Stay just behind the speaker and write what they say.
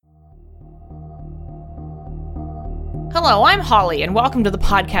Hello, I'm Holly, and welcome to the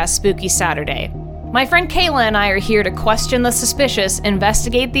podcast Spooky Saturday. My friend Kayla and I are here to question the suspicious,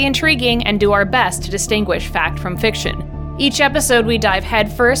 investigate the intriguing, and do our best to distinguish fact from fiction. Each episode, we dive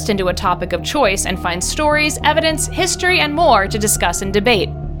headfirst into a topic of choice and find stories, evidence, history, and more to discuss and debate.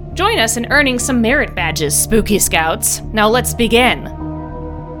 Join us in earning some merit badges, Spooky Scouts. Now let's begin.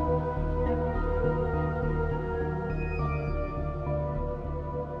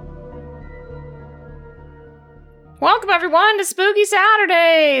 Welcome, everyone, to Spooky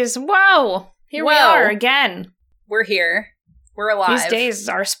Saturdays! Whoa! Here we are again. We're here. We're alive. These days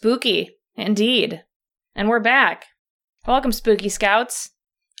are spooky, indeed. And we're back. Welcome, Spooky Scouts.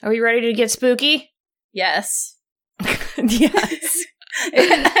 Are we ready to get spooky? Yes. Yes.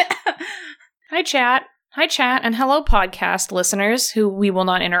 Hi, chat. Hi, chat, and hello, podcast listeners who we will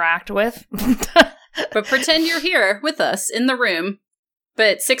not interact with. But pretend you're here with us in the room,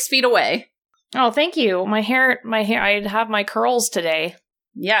 but 6 feet away. Oh, thank you. My hair, I have my curls today.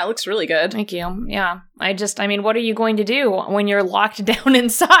 Yeah, it looks really good. Thank you. Yeah. What are you going to do when you're locked down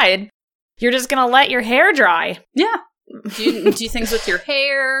inside? You're just going to let your hair dry. Yeah. Do you do things with your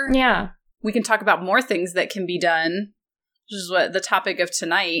hair? Yeah. We can talk about more things that can be done, which is what the topic of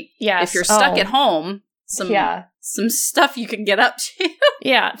tonight. Yes. If you're stuck at home, some stuff you can get up to.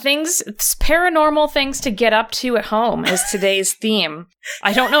 Yeah, paranormal things to get up to at home is today's theme.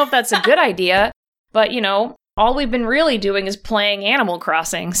 I don't know if that's a good idea, but, all we've been really doing is playing Animal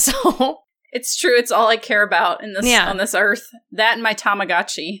Crossing, so... It's true, it's all I care about on this earth. That and my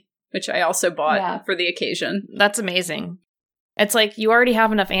Tamagotchi, which I also bought for the occasion. That's amazing. It's like, you already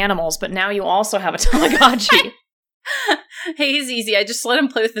have enough animals, but now you also have a Tamagotchi. Hey, he's easy. I just let him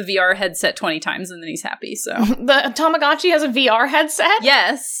play with the VR headset 20 times and then he's happy, so. The Tamagotchi has a VR headset?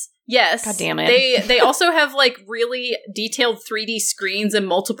 Yes. God damn it. They also have, really detailed 3D screens and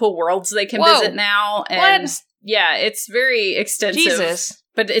multiple worlds they can visit now. And what? Yeah, it's very extensive. Jesus.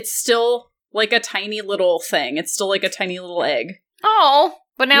 But it's still like a tiny little thing. It's still like a tiny little egg. Oh,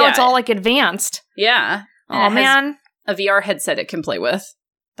 but now it's all, advanced. Yeah. Oh, man. A VR headset it can play with.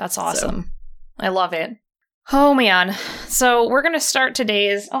 That's awesome. So. I love it. Oh, man. So we're going to start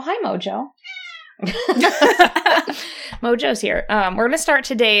today's... Oh, hi, Mojo. Mojo's here. We're going to start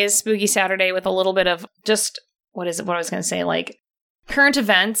today's Spooky Saturday with a little bit of just... What I was going to say? Current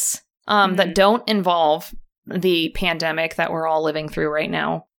events that don't involve the pandemic that we're all living through right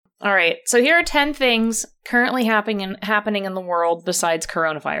now. All right. So here are 10 things currently happening in the world besides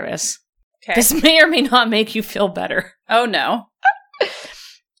coronavirus. Okay. This may or may not make you feel better. Oh, no.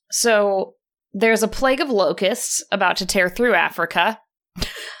 So... There's a plague of locusts about to tear through Africa.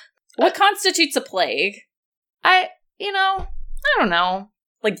 What constitutes a plague? I don't know.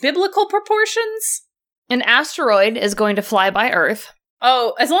 Like biblical proportions? An asteroid is going to fly by Earth.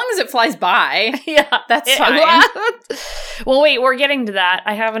 Oh, as long as it flies by. Yeah. That's fine. Well, wait, we're getting to that.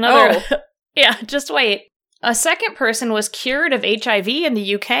 I have another. Oh. Yeah, just wait. A second person was cured of HIV in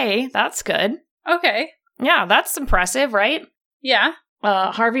the UK. That's good. Okay. Yeah, that's impressive, right? Yeah.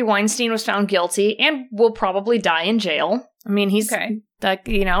 Harvey Weinstein was found guilty and will probably die in jail. I mean, that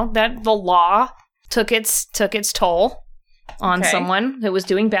the law took its toll on someone who was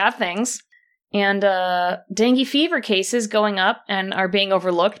doing bad things. And dengue fever cases going up and are being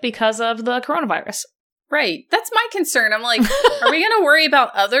overlooked because of the coronavirus. Right. That's my concern. I'm like, are we going to worry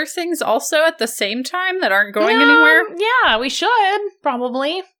about other things also at the same time that aren't going anywhere? Yeah, we should,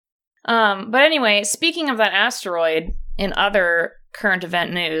 probably. But anyway, speaking of that asteroid, in other current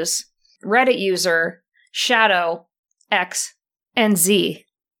event news, Reddit user Shadow X and Z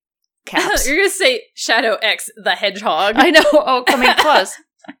caps. You're going to say Shadow X the Hedgehog. I know. Oh, coming close.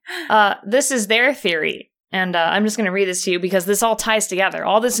 This is their theory. And I'm just going to read this to you because this all ties together.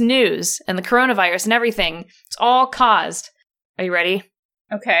 All this news and the coronavirus and everything, it's all caused. Are you ready?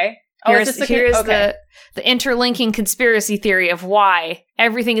 Okay. Here's the interlinking conspiracy theory of why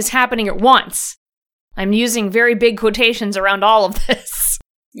everything is happening at once. I'm using very big quotations around all of this.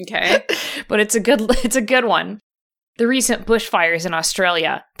 Okay. But it's a good one. The recent bushfires in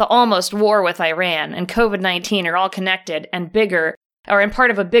Australia, the almost war with Iran, and COVID-19 are all connected and part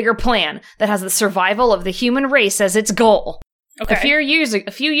of a bigger plan that has the survival of the human race as its goal. Okay.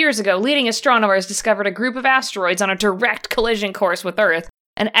 A few years ago, leading astronomers discovered a group of asteroids on a direct collision course with Earth,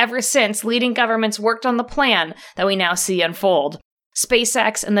 and ever since, leading governments worked on the plan that we now see unfold.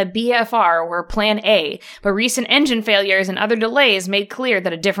 SpaceX and the BFR were Plan A, but recent engine failures and other delays made clear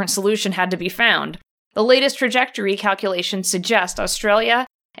that a different solution had to be found. The latest trajectory calculations suggest Australia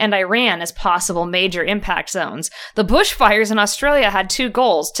and Iran as possible major impact zones. The bushfires in Australia had two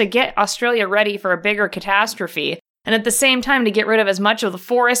goals: to get Australia ready for a bigger catastrophe, and at the same time to get rid of as much of the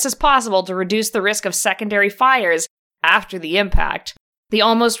forest as possible to reduce the risk of secondary fires after the impact. The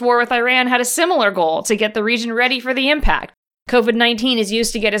almost war with Iran had a similar goal, to get the region ready for the impact. COVID-19 is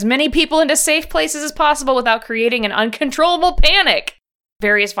used to get as many people into safe places as possible without creating an uncontrollable panic.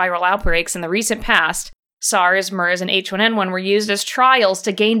 Various viral outbreaks in the recent past, SARS, MERS, and H1N1 were used as trials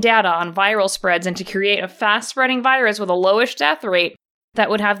to gain data on viral spreads and to create a fast-spreading virus with a lowish death rate that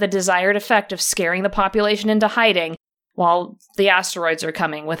would have the desired effect of scaring the population into hiding while the asteroids are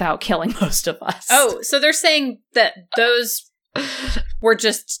coming without killing most of us. Oh, so they're saying that those were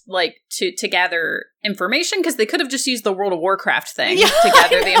just, like, to gather information? Because they could have just used the World of Warcraft thing to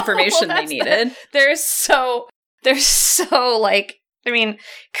gather the information they needed. They're so, like... I mean,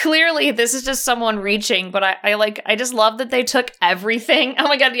 clearly this is just someone reaching, but I just love that they took everything. Oh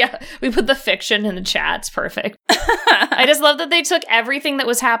my god, yeah, we put the fiction in the chat. It's perfect. I just love that they took everything that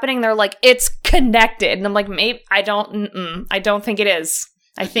was happening. They're like, it's connected. And I'm like, maybe, I don't think it is.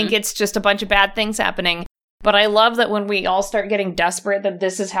 I think it's just a bunch of bad things happening. But I love that when we all start getting desperate, that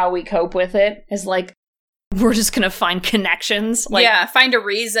this is how we cope with it, is like, we're just going to find connections. Like, yeah, find a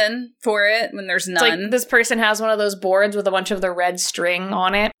reason for it when there's none. It's like this person has one of those boards with a bunch of the red string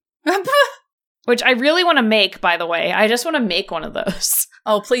on it. Which I really want to make, by the way. I just want to make one of those.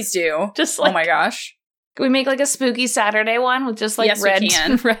 Oh, please do. Just like, oh my gosh. Can we make like a spooky Saturday one with just like yes, red? We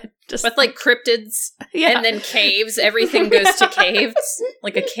can. Red, just with like cryptids. Yeah. And then caves. Everything goes to caves.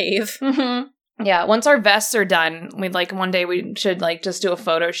 Like a cave. Mm-hmm. Yeah, once our vests are done, we'd like one day we should like just do a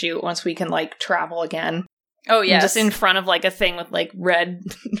photo shoot once we can like travel again. Oh, yes. Just in front of, like, a thing with, like, red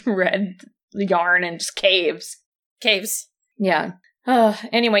yarn and just caves. Caves. Yeah.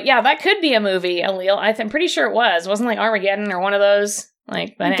 Anyway, yeah, that could be a movie, Alil. I'm pretty sure it was. It wasn't, like, Armageddon or one of those.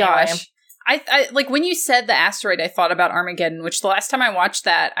 Like, but anyway. Gosh. I like, when you said the asteroid, I thought about Armageddon, which the last time I watched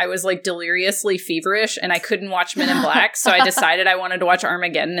that, I was, like, deliriously feverish, and I couldn't watch Men in Black, so I decided I wanted to watch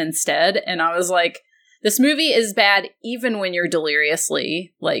Armageddon instead, and I was like, this movie is bad even when you're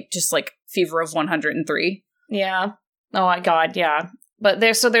deliriously, like, just, like, fever of 103. Yeah. Oh my god, yeah. But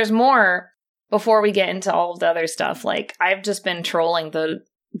there's more before we get into all of the other stuff. Like, I've just been trolling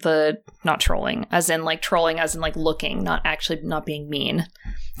not trolling, as in like looking, not being mean.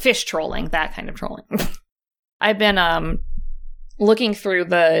 Fish trolling, that kind of trolling. I've been looking through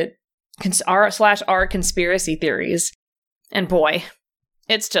the r/r conspiracy theories, and boy,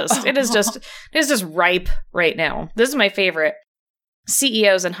 it is just ripe right now. This is my favorite.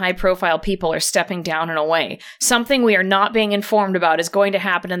 CEOs and high-profile people are stepping down and away. Something we are not being informed about is going to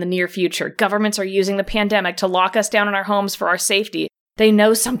happen in the near future. Governments are using the pandemic to lock us down in our homes for our safety. They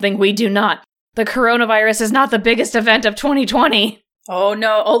know something we do not. The coronavirus is not the biggest event of 2020. Oh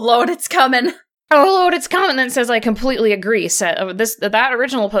no, oh Lord, it's coming. Oh Lord, it's coming. Then says, I completely agree. That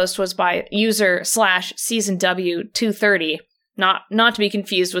original post was by user /SeasonW230. Not to be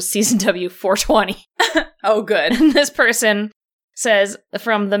confused with SeasonW420. Oh, good. And this person says,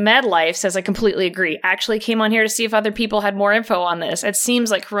 from the MedLife, says, I completely agree. Actually came on here to see if other people had more info on this. It seems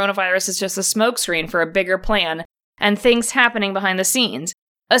like coronavirus is just a smokescreen for a bigger plan and things happening behind the scenes.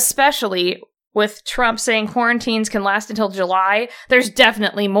 Especially with Trump saying quarantines can last until July, there's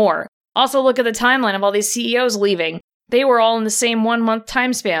definitely more. Also, look at the timeline of all these CEOs leaving. They were all in the same 1 month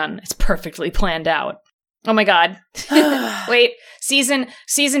time span. It's perfectly planned out. Oh my god. Wait, season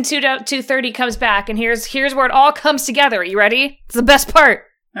 230 comes back, and here's where it all comes together. Are you ready? It's the best part.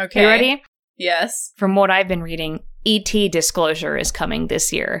 Okay. You ready? Yes. From what I've been reading, ET disclosure is coming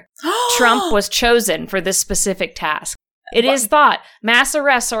this year. Trump was chosen for this specific task. It is thought mass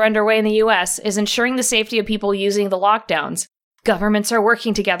arrests are underway in the U.S., is ensuring the safety of people using the lockdowns. Governments are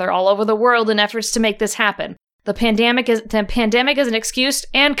working together all over the world in efforts to make this happen. The pandemic is an excuse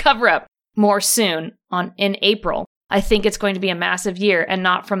and cover-up. More soon, in April. I think it's going to be a massive year, and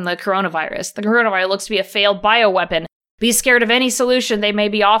not from the coronavirus. The coronavirus looks to be a failed bioweapon. Be scared of any solution they may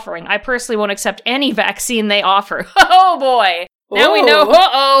be offering. I personally won't accept any vaccine they offer. Oh boy! Now we know.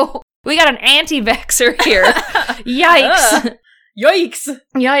 Uh-oh! We got an anti-vaxxer here. Yikes!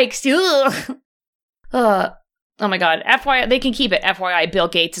 Yikes! Ugh. Oh my god. FYI, they can keep it. FYI, Bill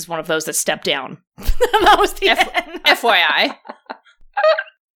Gates is one of those that stepped down. That was the end. FYI.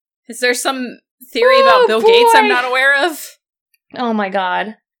 Is there some theory about Bill Gates I'm not aware of? Oh my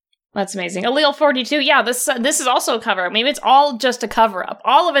god. That's amazing. Alil 42, yeah, this is also a cover-up. Maybe it's all just a cover-up.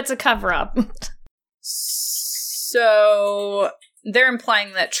 All of it's a cover-up. So, they're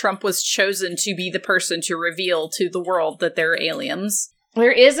implying that Trump was chosen to be the person to reveal to the world that they're aliens.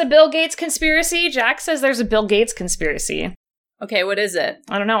 There is a Bill Gates conspiracy. Jack says there's a Bill Gates conspiracy. Okay, what is it?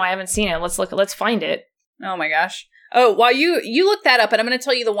 I don't know. I haven't seen it. Let's find it. Oh my gosh. Oh, while you look that up, and I'm going to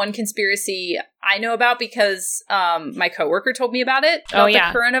tell you the one conspiracy I know about because my coworker told me about it, about the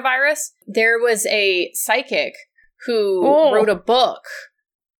coronavirus. There was a psychic who wrote a book.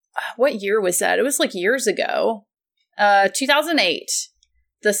 What year was that? It was like years ago. 2008.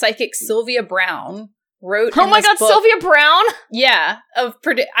 The psychic Sylvia Browne wrote. Oh my God, book, Sylvia Browne? Yeah.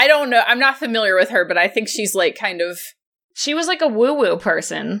 I don't know. I'm not familiar with her, but I think she's like kind of. She was like a woo-woo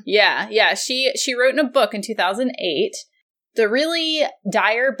person. Yeah. She wrote in a book in 2008. The really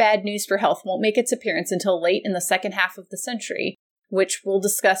dire bad news for health won't make its appearance until late in the second half of the century, which we'll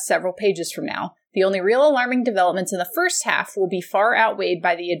discuss several pages from now. The only real alarming developments in the first half will be far outweighed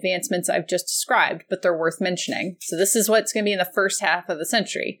by the advancements I've just described, but they're worth mentioning. So this is what's going to be in the first half of the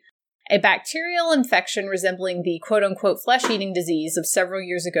century. A bacterial infection resembling the quote-unquote flesh-eating disease of several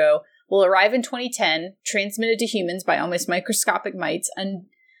years ago will arrive in 2010, transmitted to humans by almost microscopic mites,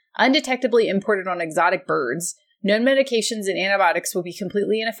 undetectably imported on exotic birds. Known medications and antibiotics will be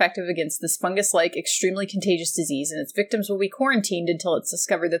completely ineffective against this fungus-like, extremely contagious disease, and its victims will be quarantined until it's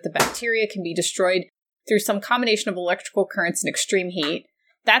discovered that the bacteria can be destroyed through some combination of electrical currents and extreme heat.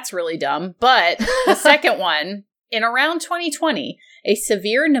 That's really dumb. But the second one, in around 2020, a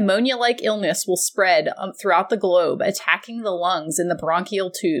severe pneumonia-like illness will spread throughout the globe, attacking the lungs and the bronchial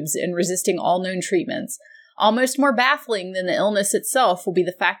tubes and resisting all known treatments. Almost more baffling than the illness itself will be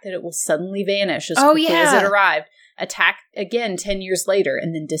the fact that it will suddenly vanish as quickly as it arrived, attack again 10 years later,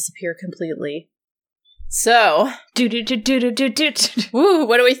 and then disappear completely. So, woo,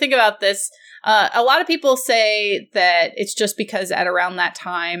 what do we think about this? A lot of people say that it's just because at around that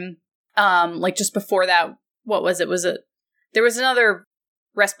time, like just before that, what was it? There was another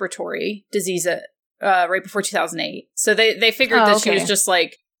respiratory disease right before 2008. So they figured that she was just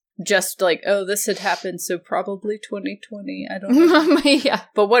like, oh, this had happened, so probably 2020. I don't know. Yeah.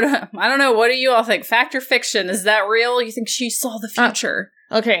 But I don't know. What do you all think? Fact or fiction? Is that real? You think she saw the future?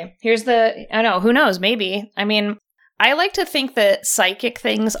 Okay. I know. Who knows? Maybe. I mean, I like to think that psychic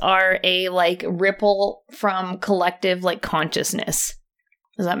things are a, like, ripple from collective, like, consciousness.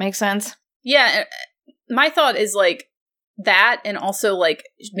 Does that make sense? Yeah. My thought is, like, that, and also, like,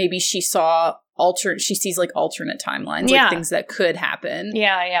 maybe she sees like alternate timelines, like things that could happen.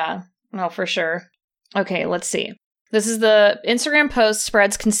 Yeah. No, for sure. Okay, let's see. This is the Instagram post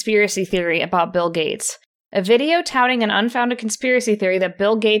spreads conspiracy theory about Bill Gates. A video touting an unfounded conspiracy theory that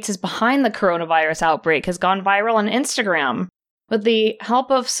Bill Gates is behind the coronavirus outbreak has gone viral on Instagram. With the help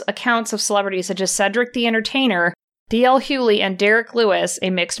of accounts of celebrities such as Cedric the Entertainer, D.L. Hewley, and Derek Lewis,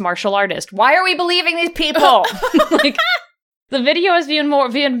 a mixed martial artist. Why are we believing these people? The video has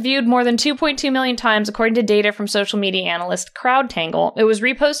been viewed more than 2.2 million times, according to data from social media analyst CrowdTangle. It was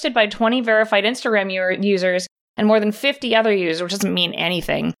reposted by 20 verified Instagram users and more than 50 other users, which doesn't mean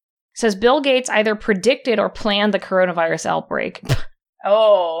anything. It says Bill Gates either predicted or planned the coronavirus outbreak.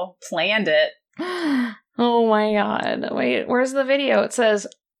 Oh, planned it. Oh my God. Wait, where's the video? It says,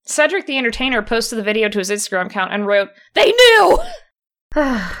 Cedric the Entertainer posted the video to his Instagram account and wrote, "They knew!"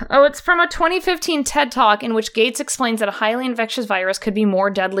 Oh, it's from a 2015 TED Talk in which Gates explains that a highly infectious virus could be more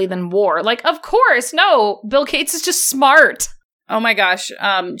deadly than war. Like, of course, no, Bill Gates is just smart. Oh my gosh,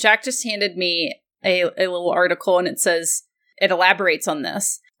 Jack just handed me a little article and it elaborates on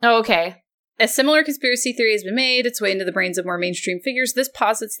this. Oh, okay. A similar conspiracy theory has been made its way into the brains of more mainstream figures. This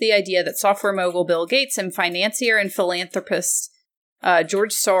posits the idea that software mogul Bill Gates and financier and philanthropist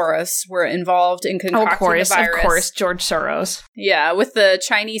George Soros were involved in concocting the virus. Of course, George Soros. Yeah, with the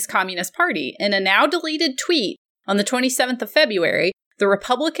Chinese Communist Party. In a now-deleted tweet on the 27th of February, the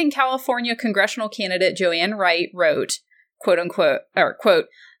Republican California congressional candidate Joanne Wright wrote, quote,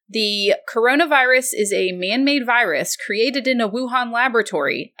 "The coronavirus is a man-made virus created in a Wuhan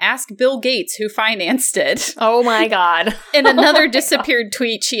laboratory. Ask Bill Gates who financed it." Oh my God. In another disappeared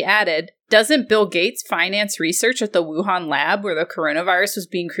tweet, she added, "Doesn't Bill Gates finance research at the Wuhan lab where the coronavirus was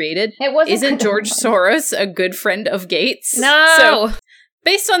being created? Isn't George Soros a good friend of Gates?" No. So,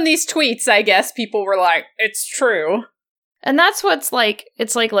 based on these tweets, I guess people were like, it's true. And that's what's like,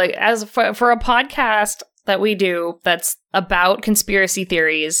 it's like as for a podcast that we do that's about conspiracy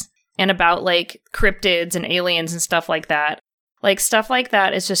theories and about like cryptids and aliens and stuff like that. Like stuff like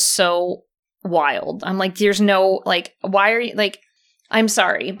that is just so wild. I'm like, there's no, like, why are you, like, I'm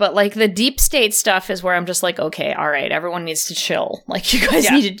sorry, but like the deep state stuff is where I'm just like, okay, all right, everyone needs to chill. Like you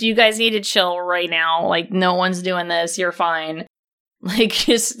guys need to chill right now. Like no one's doing this. You're fine. Like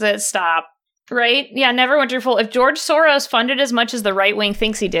just stop. Right? Yeah, never wonderful. If George Soros funded as much as the right wing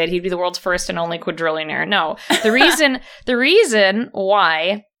thinks he did, he'd be the world's first and only quadrillionaire. No, the reason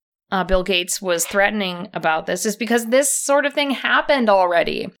why Bill Gates was threatening about this is because this sort of thing happened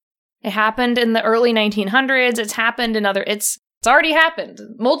already. It happened in the early 1900s. It's happened in it's already happened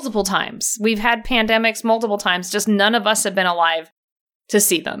multiple times. We've had pandemics multiple times. Just none of us have been alive to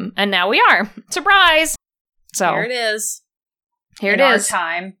see them, and now we are. Surprise! So here it is. Here in it our is.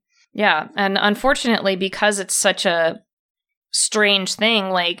 time. Yeah. And unfortunately, because it's such a strange thing,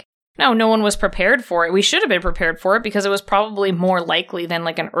 like, no one was prepared for it. We should have been prepared for it because it was probably more likely than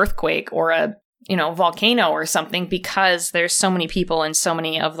like an earthquake or a, volcano or something, because there's so many people in so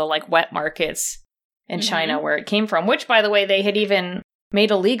many of the like wet markets in China where it came from, which, by the way, they had even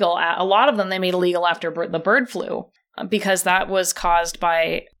made illegal. A lot of them they made illegal after the bird flu, because that was caused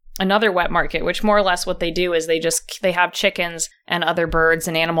by another wet market, which more or less what they do is they have chickens and other birds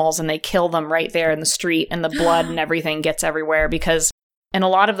and animals and they kill them right there in the street, and the blood and everything gets everywhere, because in a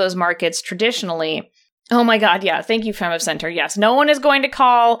lot of those markets traditionally, oh my God, yeah, thank you, Femme of Center. Yes, no one is going to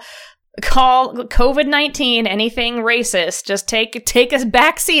call COVID-19 anything racist. Just take a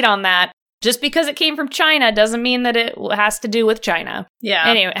back seat on that. Just because it came from China doesn't mean that it has to do with China. Yeah.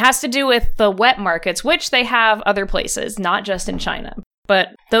 Anyway, it has to do with the wet markets, which they have other places, not just in China.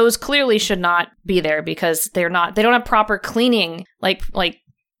 But those clearly should not be there because they don't have proper cleaning like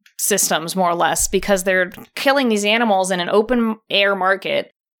systems, more or less, because they're killing these animals in an open air market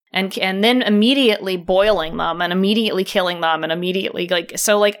and then immediately boiling them and immediately killing them and immediately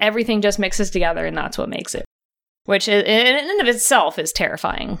everything just mixes together, and that's what makes it, which in and of itself is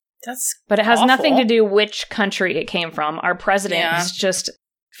terrifying. But it has awful. Nothing to do which country it came from. Our president is just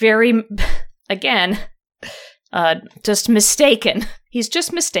very, again, just mistaken. He's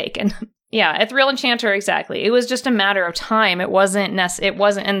just mistaken. Yeah, Ethereal Enchanter, exactly. It was just a matter of time. It wasn't,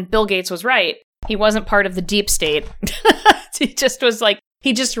 and Bill Gates was right. He wasn't part of the deep state. He just was like,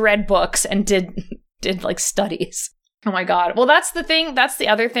 he just read books and did like studies. Oh my God. Well, that's the thing. That's the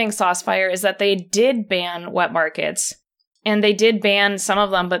other thing, Saucefire, is that they did ban wet markets. And they did ban some of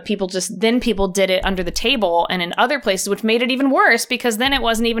them, but people did it under the table and in other places, which made it even worse because then it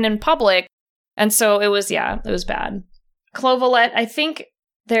wasn't even in public. And so it was bad. Clovelette, I think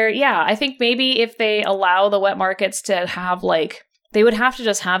maybe if they allow the wet markets to have they would have to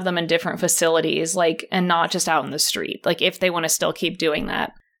just have them in different facilities, and not just out in the street. If they want to still keep doing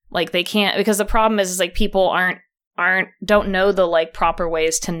that, they can't, because the problem is people don't know the proper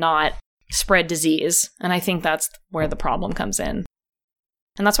ways to not spread disease. And I think that's where the problem comes in.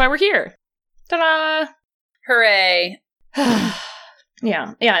 And that's why we're here. Ta-da! Hooray.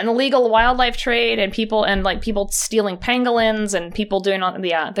 Yeah, and illegal wildlife trade and people stealing pangolins and people doing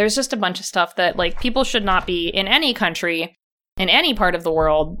there's just a bunch of stuff that people should not be in any country, in any part of the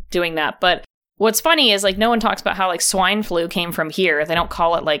world doing that. But what's funny is no one talks about how swine flu came from here. They don't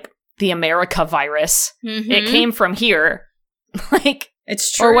call it the America virus. Mm-hmm. It came from here.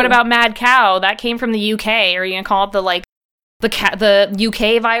 It's true. Or what about mad cow? That came from the UK. Are you gonna call it the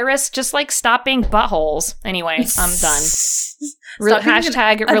UK virus? Just stop being buttholes. Anyway, I'm done.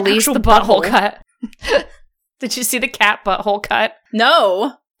 Hashtag release the butthole cut. Did you see the cat butthole cut?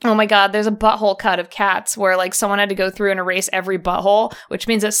 No. Oh my God, there's a butthole cut of cats where someone had to go through and erase every butthole, which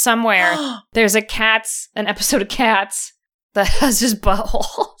means that somewhere there's an episode of Cats that has just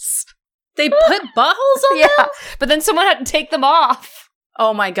buttholes. They put buttholes on them? But then someone had to take them off.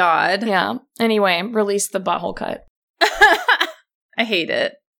 Oh my God. Yeah. Anyway, release the butthole cut. I hate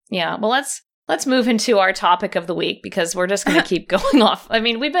it. Yeah. Well, let's move into our topic of the week, because we're just going to keep going off. I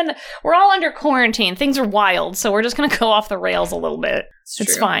mean, we're all under quarantine. Things are wild, so we're just going to go off the rails a little bit.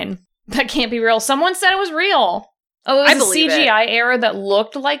 It's fine. That can't be real. Someone said it was real. Oh, it was a CGI error that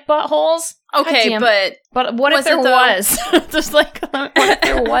looked like buttholes. Okay, but what if there was? Just what if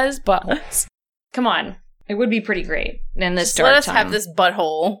there was buttholes? Come on. It would be pretty great in this dark time. Let us have this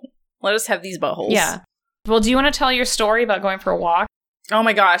butthole. Let us have these buttholes. Yeah. Well, do you want to tell your story about going for a walk? Oh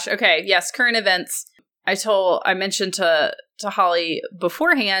my gosh. Okay. Yes. Current events. I mentioned to Holly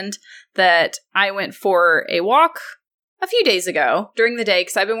beforehand that I went for a walk a few days ago during the day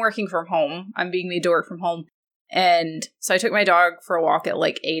because I've been working from home. I'm being made to work from home. And so I took my dog for a walk at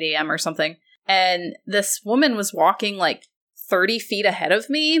 8 a.m. or something. And this woman was walking 30 feet ahead of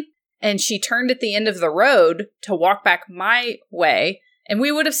me. And she turned at the end of the road to walk back my way. And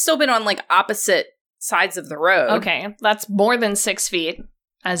we would have still been on opposite sides of the road. Okay. That's more than 6 feet,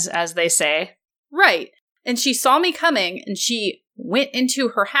 as they say. Right. And she saw me coming and she went into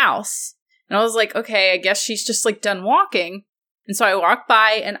her house. And I was like, okay, I guess she's just done walking. And so I walked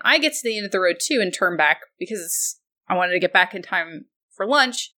by and I get to the end of the road too and turn back because I wanted to get back in time for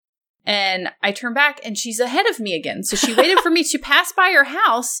lunch. And I turn back and she's ahead of me again. So she waited for me to pass by her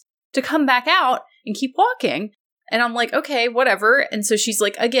house to come back out and keep walking. And I'm like, okay, whatever. And so she's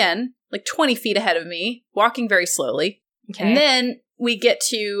again, 20 feet ahead of me, walking very slowly. Okay. And then we get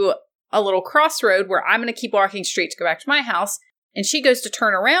to a little crossroad where I'm going to keep walking straight to go back to my house. And she goes to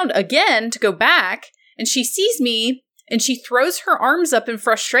turn around again to go back. And she sees me and she throws her arms up in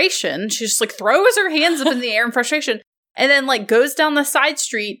frustration. She just like throws her hands up in the air in frustration and then like goes down the side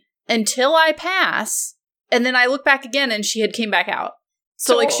street until I pass. And then I look back again and she had came back out.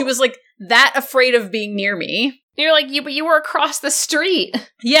 So like she was like that afraid of being near me. You're like, but you were across the street.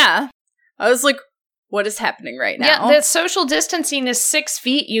 Yeah. I was like, what is happening right now? Yeah, the social distancing is 6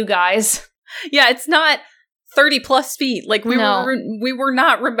 feet, you guys. Yeah, it's not 30 plus feet. Like we were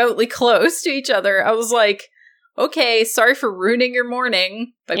not remotely close to each other. I was like, okay, sorry for ruining your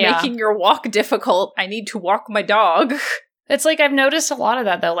morning by making your walk difficult. I need to walk my dog. It's like I've noticed a lot of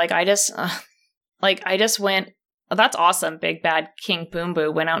that though. Like I just went. Oh, that's awesome. Big Bad King Boom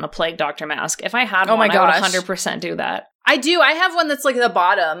Boo went out in a plague doctor mask. If I had one, I would 100% do that. I do. I have one that's like the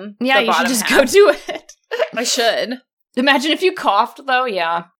bottom. Yeah, you should just go do it. I should. Imagine if you coughed though.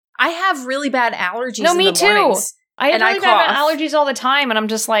 Yeah. I have really bad allergies. No, me too. Mornings, I have really bad allergies all the time, and I'm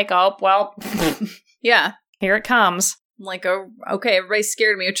just like, oh well. Yeah. Here it comes. I'm like, oh, okay, everybody's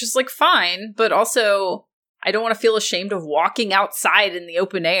scared of me, which is like fine, but also I don't want to feel ashamed of walking outside in the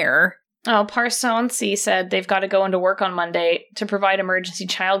open air. Oh, Parsonsi said they've got to go into work on Monday to provide emergency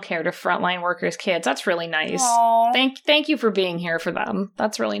childcare to frontline workers' kids. That's really nice. Aww. Thank you for being here for them.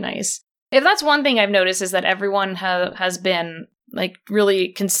 That's really nice. If that's one thing I've noticed is that everyone has been like really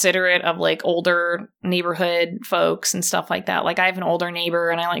considerate of like older neighborhood folks and stuff like that. Like I have an older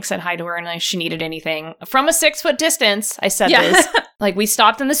neighbor and I like said hi to her and if she needed anything from a 6 foot distance. I said this. Like we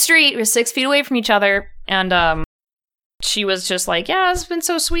stopped in the street. We were 6 feet away from each other and she was just like, yeah, it's been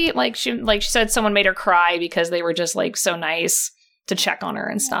so sweet. Like she said someone made her cry because they were just like so nice to check on her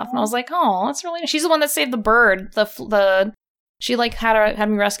and stuff. And I was like, oh, that's really nice. She's the one that saved the bird. She like had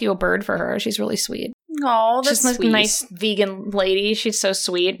me rescue a bird for her. She's really sweet. Oh, that's She's sweet. a nice vegan lady. She's so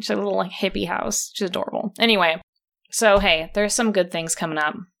sweet. She's a little like hippie house. She's adorable. Anyway, so hey, there's some good things coming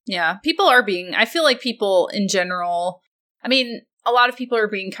up. Yeah, people are being. I feel like people in general. I mean, a lot of people are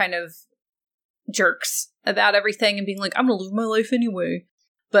being kind of jerks about everything and being like, I'm gonna live my life anyway.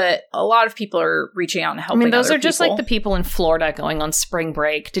 But a lot of people are reaching out and helping. I mean, those are just like the people in Florida going on spring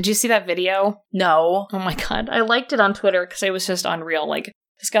break. Did you see that video? No. Oh my God. I liked it on Twitter because it was just unreal. Like,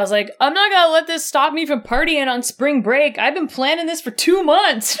 this guy's like, I'm not gonna let this stop me from partying on spring break. I've been planning this for 2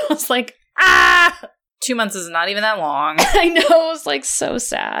 months. I was like, 2 months is not even that long. I know. It was like so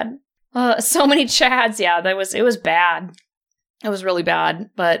sad. So many chads. Yeah, it was bad. It was really bad.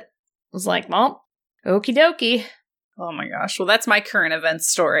 But I was like, well, okie dokie. Oh my gosh. Well, that's my current events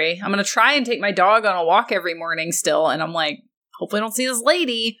story. I'm going to try and take my dog on a walk every morning still. And I'm like, hopefully I don't see this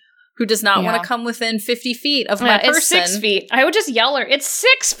lady who does not want to come within 50 feet of my person. It's 6 feet. I would just yell her, it's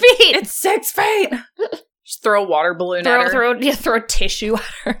 6 feet! It's 6 feet! Just throw a water balloon at her. Throw a tissue at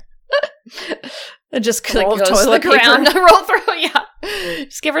her. It just goes to the ground. Roll through, yeah.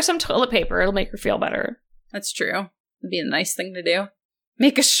 Just give her some toilet paper. It'll make her feel better. That's true. It'd be a nice thing to do.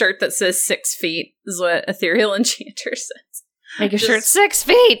 Make a shirt that says 6 feet, is what Ethereal Enchanter says. Make a shirt 6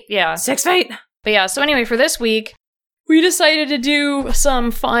 feet! Yeah. 6 feet! But yeah, so anyway, for this week, we decided to do some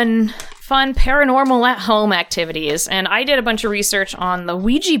fun paranormal at-home activities. And I did a bunch of research on the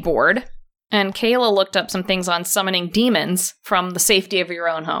Ouija board, and Kayla looked up some things on summoning demons from the safety of your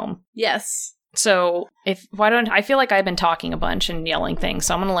own home. Yes. So, I feel like I've been talking a bunch and yelling things,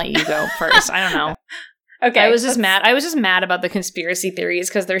 so I'm gonna let you go first. I don't know. Okay. I was just mad about the conspiracy theories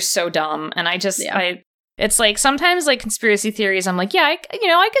because they're so dumb. And it's like sometimes like conspiracy theories, I'm like, yeah, I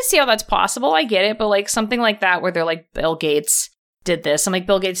can see how that's possible. I get it. But like something like that where they're like, Bill Gates did this. I'm like,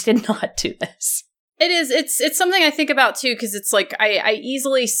 Bill Gates did not do this. It is. It's something I think about too, because it's like I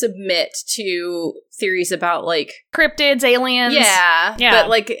easily submit to theories about like cryptids, aliens. Yeah.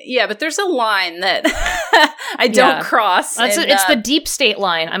 But there's a line that I don't cross. It's the deep state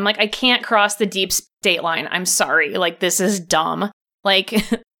line. I'm like, I can't cross the deep state line. I'm sorry. Like, this is dumb. Like,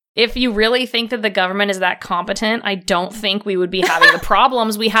 if you really think that the government is that competent, I don't think we would be having the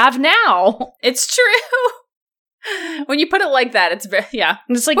problems we have now. It's true. When you put it like that, it's very, yeah.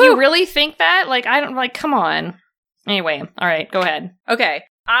 It's like, you really think that? Like, I don't, like, come on. Anyway, all right, go ahead. Okay.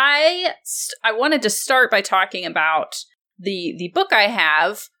 I wanted to start by talking about the book I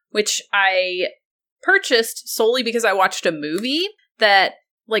have, which I purchased solely because I watched a movie that,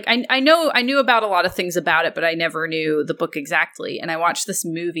 like, I knew about a lot of things about it, but I never knew the book exactly. And I watched this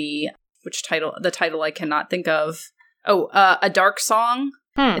movie, the title I cannot think of. Oh, A Dark Song.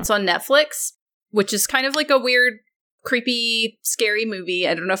 It's on Netflix. Which is kind of like a weird, creepy, scary movie.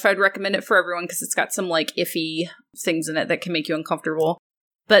 I don't know if I'd recommend it for everyone because it's got some like iffy things in it that can make you uncomfortable.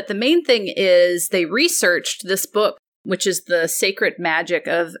 But the main thing is they researched this book which is the sacred magic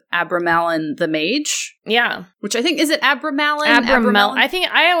of Abramelin the Mage. Yeah. Which I think, is it Abramelin? Abramelin. I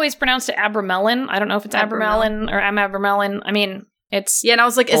think I always pronounced it Abramelin. I don't know if it's Abramelin or Abramelin. I mean, it's Yeah, and I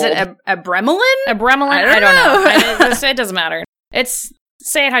was like, old. Is it Abremelin? Abramelin? I don't know. It doesn't matter.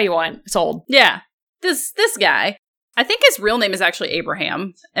 Say it how you want. It's old. Yeah. This guy. I think his real name is actually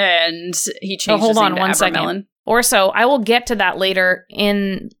Abraham, and he changed his name to one Abramelin. second. Or so, I will get to that later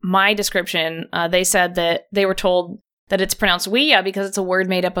in my description. They said that they were told that it's pronounced Ouija because it's a word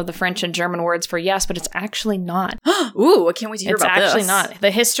made up of the French and German words for yes, but it's actually not. Ooh, I can't wait to hear about this. It's actually not.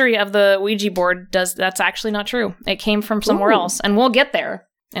 The history of the Ouija board that's actually not true. It came from somewhere else, and we'll get there.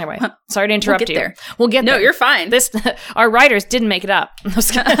 Anyway, sorry to interrupt you. We'll get there. No, you're fine. Our writers didn't make it up.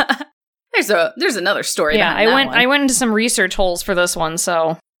 There's another story. Yeah, I went into some research holes for this one,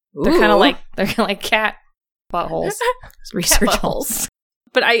 so they're kind of like cat buttholes. Research holes.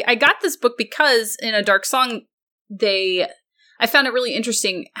 But I got this book because in A Dark Song, I found it really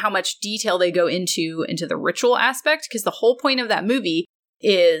interesting how much detail they go into the ritual aspect, because the whole point of that movie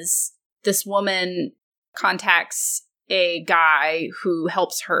is this woman contacts a guy who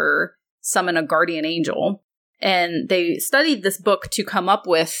helps her summon a guardian angel, and they studied this book to come up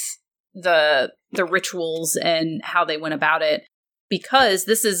with the rituals and how they went about it, because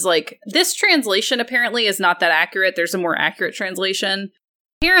this translation apparently is not that accurate. There's a more accurate translation.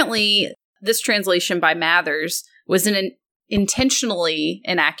 Apparently, this translation by Mathers was intentionally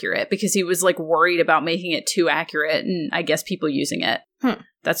inaccurate because he was worried about making it too accurate, and I guess people using it.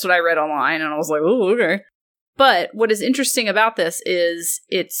 That's what I read online, and I was like, oh, okay. But what is interesting about this is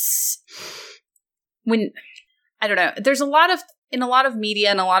I don't know, there's in a lot of media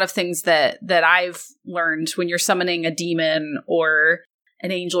and a lot of things that I've learned, when you're summoning a demon or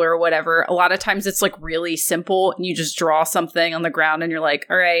an angel or whatever, a lot of times it's really simple, and you just draw something on the ground and you're like,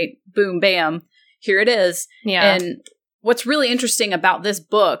 all right, boom, bam, here it is. Yeah. And what's really interesting about this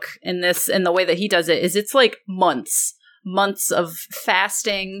book and the way that he does it is it's months of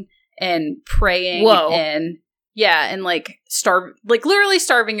fasting and praying. Whoa. And literally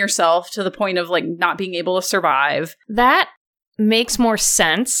starving yourself to the point of not being able to survive. That makes more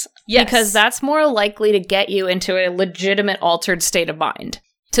sense. Yes. Because that's more likely to get you into a legitimate altered state of mind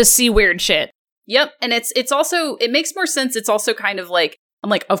to see weird shit. Yep. And it makes more sense. It's also kind of I'm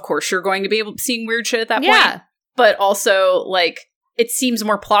like, of course you're going to be able to see weird shit at that point. But also it seems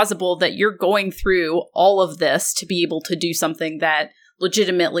more plausible that you're going through all of this to be able to do something that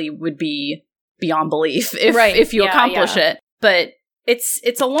legitimately would be beyond belief if you accomplish it. But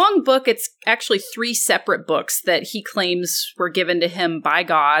it's a long book. It's actually 3 separate books that he claims were given to him by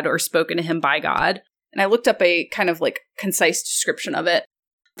God or spoken to him by God. And I looked up a kind of concise description of it.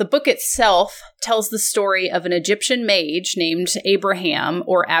 The book itself tells the story of an Egyptian mage named Abraham,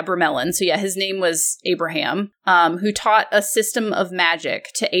 or Abramelin. So yeah, his name was Abraham, who taught a system of magic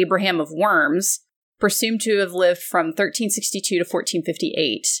to Abraham of Worms, presumed to have lived from 1362 to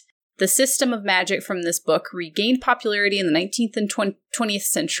 1458. The system of magic from this book regained popularity in the 19th and 20th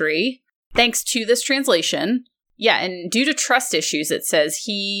century, thanks to this translation. Yeah, and due to trust issues, it says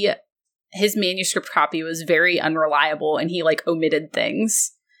his manuscript copy was very unreliable, and he omitted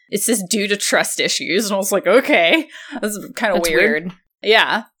things. It says due to trust issues, and I was like, okay, that's kind of weird.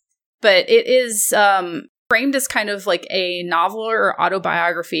 Yeah, but it is framed as kind of a novel or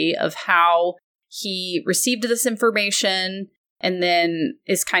autobiography of how he received this information and then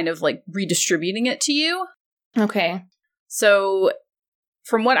is kind of redistributing it to you. Okay. So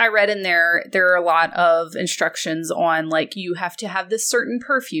from what I read in there are a lot of instructions on you have to have this certain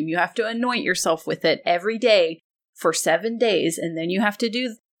perfume. You have to anoint yourself with it every day for 7 days. And then you have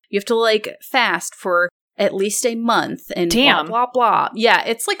to fast for at least a month and blah, blah, blah. Yeah,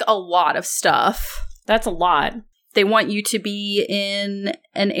 it's a lot of stuff. That's a lot. They want you to be in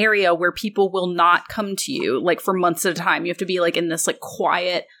an area where people will not come to you, for months at a time. You have to be in this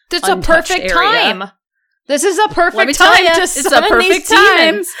quiet, It's a perfect area. time. This is a perfect time to summon these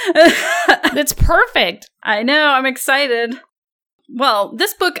demons. It's perfect. I know. I'm excited. Well,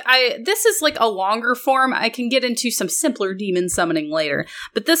 this book, this is a longer form. I can get into some simpler demon summoning later.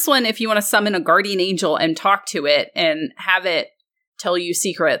 But this one, if you want to summon a guardian angel and talk to it and have it tell you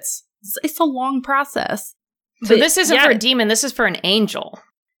secrets, it's a long process. So this isn't for a demon, this is for an angel.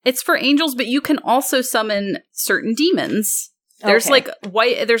 It's for angels, but you can also summon certain demons. There's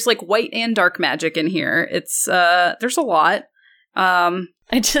white and dark magic in here. It's there's a lot.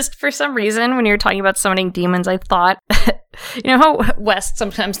 I just, for some reason, when you were talking about summoning demons, I thought, you know how West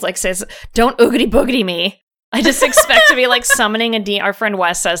sometimes says, "Don't oogity boogity me." I just expect to be summoning a demon. Our friend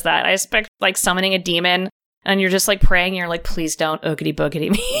West says that. I expect summoning a demon, and you're just praying. And you're please don't oogity boogity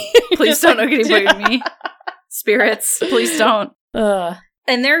me. Please don't oogity boogity me. spirits. Please don't. Ugh.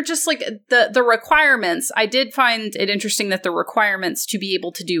 And they're just like the requirements. I did find it interesting that the requirements to be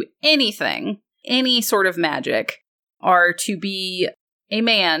able to do anything, any sort of magic, are to be a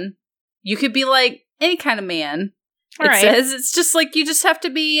man. You could be like any kind of man. Says it's just like you just have to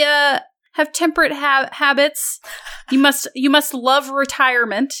be have temperate habits. You must love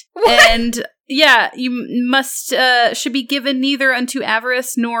retirement. What? And you must should be given neither unto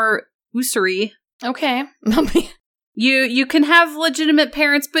avarice nor usury. Okay. You can have legitimate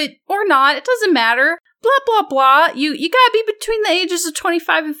parents, but or not. It doesn't matter. Blah blah blah. You gotta be between the ages of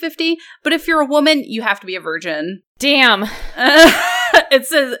 25 and 50. But if you're a woman, you have to be a virgin. Damn. It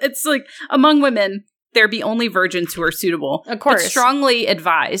says it's like among women there be only virgins who are suitable. Of course. It's strongly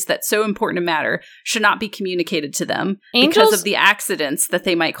advised that so important a matter should not be communicated to them Angels? Because of the accidents that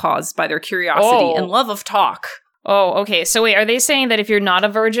they might cause by their curiosity and love of talk. Oh, okay. So wait, are they saying that if you're not a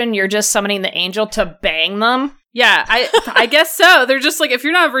virgin, you're just summoning the angel to bang them? Yeah, I guess so. They're just like, if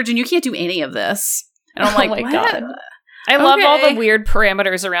you're not a virgin, you can't do any of this. And I'm like, oh my what? God. I love all the weird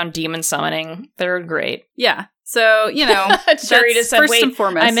parameters around demon summoning. They're great. Yeah. So, Sherry just said, first wait, and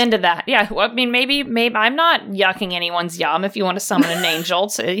foremost. I'm into that. Yeah. Well, I mean, maybe I'm not yucking anyone's yum if you want to summon an angel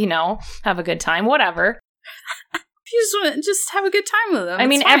to, have a good time, whatever. If you just want to just have a good time with them. I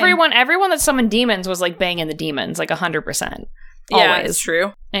mean, fine. everyone that summoned demons was like banging the demons, like 100%. Yeah, Always. it's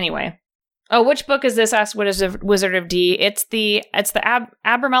true. Anyway. Oh, which book is this? Asked Wizard of D. It's the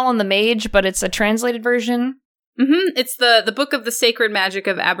Abramelin the Mage, but it's a translated version. Mm-hmm. It's the Book of the Sacred Magic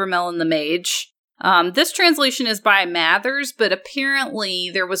of Abramelin the Mage. This translation is by Mathers, but apparently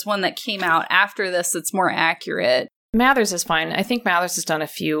there was one that came out after this that's more accurate. Mathers is fine. I think Mathers has done a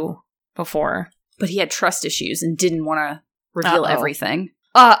few before. But he had trust issues and didn't want to reveal everything.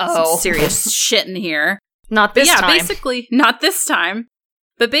 Uh-oh. Some serious shit in here. Not this time. Basically, not this time.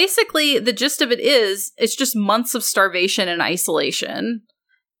 But basically, the gist of it is, it's just months of starvation and isolation.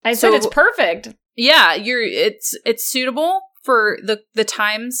 I said it's perfect. Yeah, it's suitable for the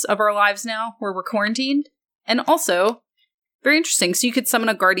times of our lives now where we're quarantined. And also, very interesting. So you could summon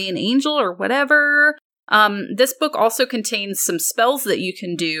a guardian angel or whatever. This book also contains some spells that you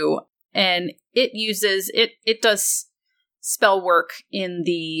can do. And it does spell work in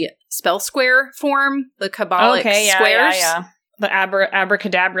the spell square form, the Kabbalic squares. Yeah. The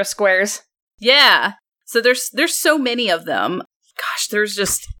abracadabra squares. Yeah. So there's so many of them. Gosh,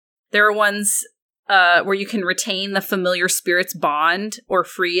 there are ones where you can retain the familiar spirit's bond or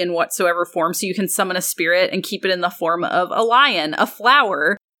free in whatsoever form. So you can summon a spirit and keep it in the form of a lion, a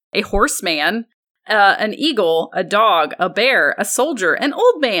flower, a horseman, an eagle, a dog, a bear, a soldier, an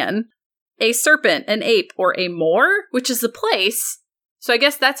old man, a serpent, an ape, or a moor, which is the place. So I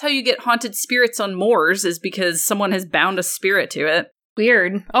guess that's how you get haunted spirits on moors, is because someone has bound a spirit to it.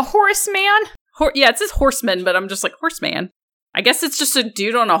 Weird. A horseman? Yeah, it says horseman, but I'm just like, horseman. I guess it's just a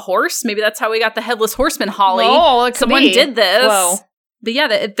dude on a horse. Maybe that's how we got the headless horseman, Holly. Oh, it could Someone be. did this. Whoa. But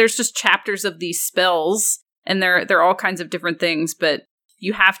yeah, there's just chapters of these spells, and they're all kinds of different things, but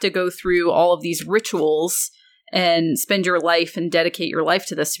you have to go through all of these rituals and spend your life and dedicate your life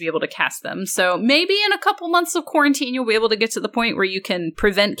to this to be able to cast them. So maybe in a couple months of quarantine, you'll be able to get to the point where you can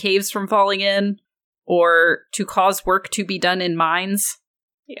prevent caves from falling in, or to cause work to be done in mines.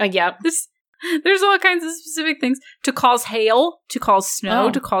 Yeah. There's all kinds of specific things. To cause hail, to cause snow,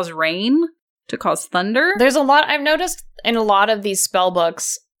 Oh. to cause rain, to cause thunder. There's a lot, I've noticed in a lot of these spell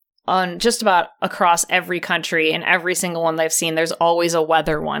books, on just about across every country, and every single one that I've seen, there's always a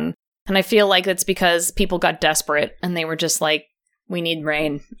weather one. And I feel like it's because people got desperate and they were just like, we need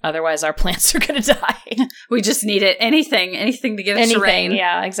rain, otherwise our plants are going to die. We just need it. Anything to give us rain.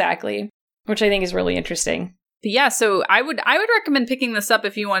 Yeah, exactly. Which I think is really interesting. But yeah, so I would recommend picking this up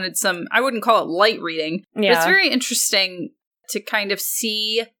if you wanted some, I wouldn't call it light reading, but Yeah. it's very interesting to kind of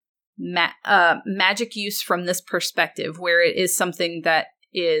see magic use from this perspective, where it is something that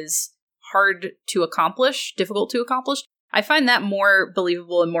is hard to accomplish, difficult to accomplish. I find that more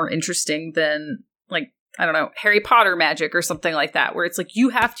believable and more interesting than, like, I don't know, Harry Potter magic or something like that, where it's like you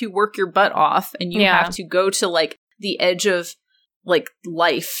have to work your butt off and you have to go to, like, the edge of, like,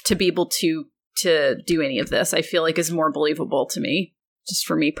 life to be able to do any of this. I feel like is more believable to me, just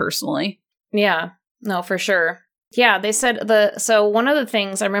for me personally. Yeah, no, for sure. Yeah, they said so one of the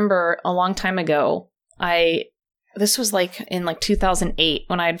things I remember a long time ago, this was like in like 2008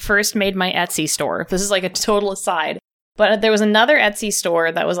 when I had first made my Etsy store. This is like a total aside. But there was another Etsy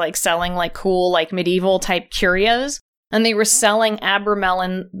store that was like selling like cool, like medieval type curios. And they were selling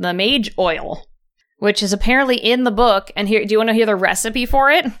Abramelin the Mage oil, which is apparently in the book. And here, do you want to hear the recipe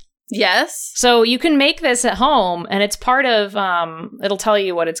for it? Yes. So you can make this at home, and it's part of, it'll tell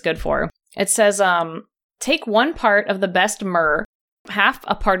you what it's good for. It says, take 1 part of the best myrrh, half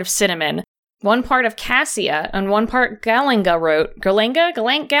a part of cinnamon, 1 part of cassia, and 1 part galangal root. Galangal?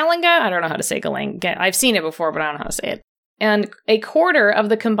 I don't know how to say galangal. I've seen it before, but I don't know how to say it. And 1/4 of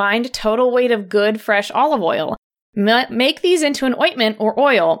the combined total weight of good, fresh olive oil. Make these into an ointment or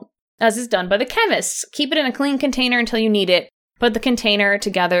oil, as is done by the chemists. Keep it in a clean container until you need it. Put the container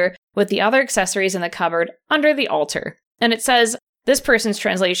together with the other accessories in the cupboard under the altar. And it says, this person's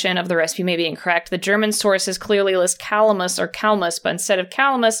translation of the recipe may be incorrect. The German sources clearly list calamus or calmus, but instead of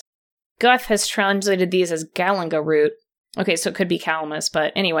calamus, Guth has translated these as galangal root. Okay, so it could be calamus,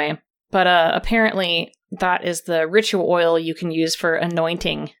 but anyway. But apparently that is the ritual oil you can use for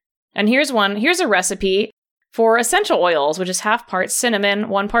anointing. And here's a recipe for essential oils, which is half part cinnamon,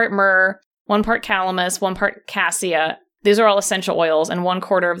 1 part myrrh, 1 part calamus, 1 part cassia. These are all essential oils, and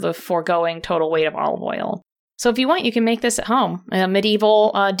 1/4 of the foregoing total weight of olive oil. So if you want, you can make this at home. A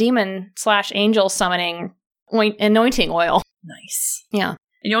medieval demon/angel summoning anointing oil. Nice. Yeah.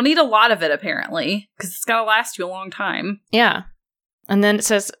 And you'll need a lot of it, apparently, because it's got to last you a long time. Yeah. And then it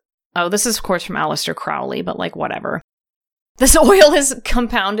says, oh, this is, of course, from Aleister Crowley, but like, whatever. This oil is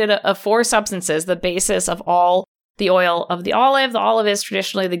compounded of 4 substances, the basis of all the oil of the olive. The olive is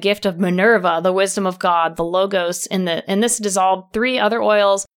traditionally the gift of Minerva, the wisdom of God, the logos. In this dissolved 3 other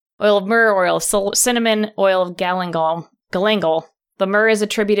oils, oil of myrrh, oil of cinnamon, oil of galangal. The myrrh is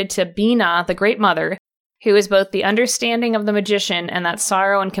attributed to Bina, the great mother, who is both the understanding of the magician and that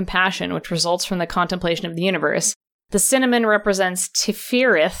sorrow and compassion which results from the contemplation of the universe. The cinnamon represents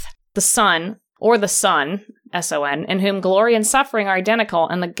Tifereth, the sun, or the sun, S-O-N, in whom glory and suffering are identical,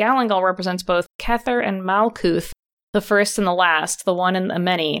 and the galangal represents both Kether and Malkuth, the first and the last, the one and the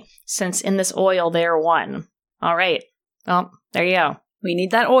many, since in this oil they are one. All right. Well, there you go. We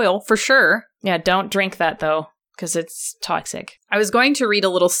need that oil, for sure. Yeah, don't drink that, though, because it's toxic. I was going to read a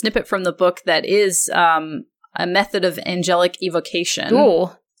little snippet from the book that is a method of angelic evocation.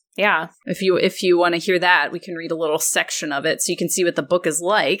 Ooh, yeah. If you want to hear that, we can read a little section of it so you can see what the book is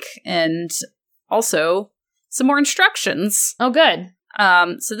like, and also some more instructions. Oh, good.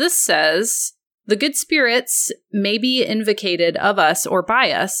 So this says, the good spirits may be invocated of us or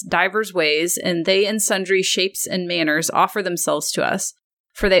by us divers ways, and they in sundry shapes and manners offer themselves to us.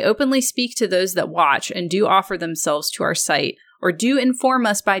 For they openly speak to those that watch, and do offer themselves to our sight, or do inform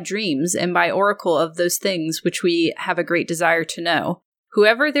us by dreams and by oracle of those things which we have a great desire to know.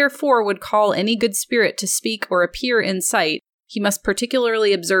 Whoever therefore would call any good spirit to speak or appear in sight, he must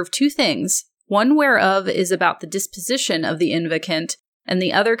particularly observe 2 things, one whereof is about the disposition of the invocant, and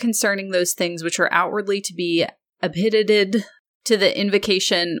the other concerning those things which are outwardly to be abhited to the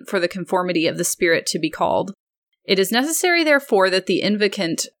invocation for the conformity of the spirit to be called. It is necessary, therefore, that the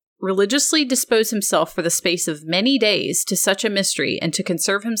invocant religiously dispose himself for the space of many days to such a mystery, and to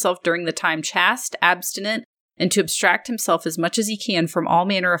conserve himself during the time chaste, abstinent, and to abstract himself as much as he can from all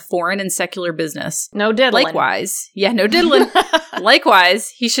manner of foreign and secular business. No diddling. Likewise, no diddling. Likewise,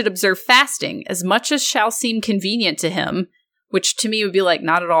 he should observe fasting as much as shall seem convenient to him, which to me would be like,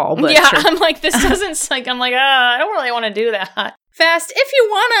 not at all. But yeah, sure. I'm like, this doesn't, like, I'm like, I don't really want to do that. Fast if you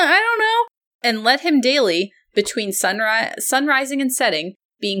wanna, I don't know. And let him daily, between sunrising and setting,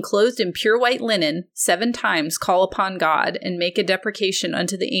 being clothed in pure white linen, 7 times call upon God, and make a deprecation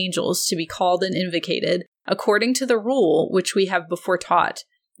unto the angels to be called and invocated, according to the rule which we have before taught.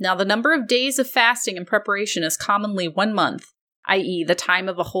 Now the number of days of fasting and preparation is commonly 1 month, i.e. the time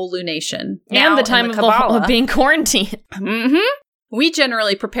of a whole lunation. And the time of being quarantined. Mm-hmm. We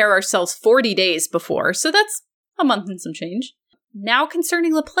generally prepare ourselves 40 days before, so that's a month and some change. Now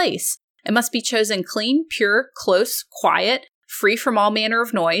concerning the place, it must be chosen clean, pure, close, quiet, free from all manner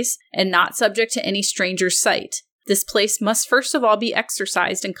of noise, and not subject to any stranger's sight. This place must first of all be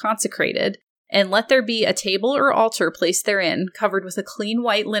exorcised and consecrated, and let there be a table or altar placed therein, covered with a clean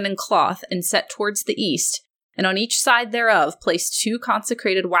white linen cloth, and set towards the east, and on each side thereof placed 2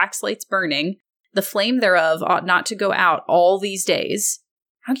 consecrated wax lights burning. The flame thereof ought not to go out all these days.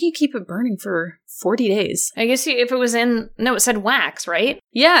 How can you keep it burning for 40 days? I guess if it was in, no, it said wax, right?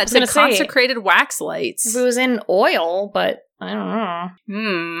 Yeah, it said consecrated wax lights. If it was in oil, but I don't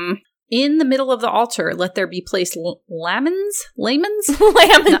know. In the middle of the altar, let there be placed lamens? Lamens?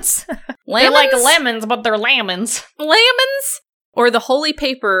 Lamens? They're like lemons, but they're lamens. Lamens? Or the holy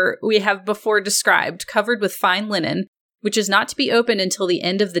paper we have before described, covered with fine linen, which is not to be opened until the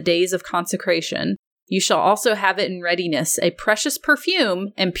end of the days of consecration. You shall also have it in readiness a precious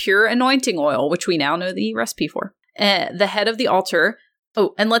perfume and pure anointing oil, which we now know the recipe for. The head of the altar,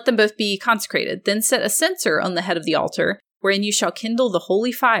 and let them both be consecrated. Then set a censer on the head of the altar, wherein you shall kindle the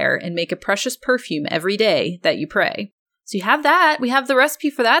holy fire and make a precious perfume every day that you pray. So you have that. We have the recipe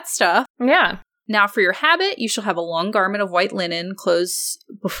for that stuff. Yeah. Now for your habit, you shall have a long garment of white linen, clothes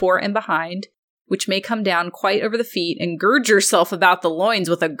before and behind, which may come down quite over the feet, and gird yourself about the loins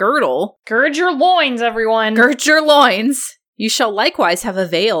with a girdle. Gird your loins, everyone. Gird your loins. You shall likewise have a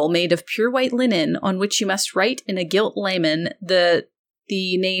veil made of pure white linen, on which you must write in a gilt lamen the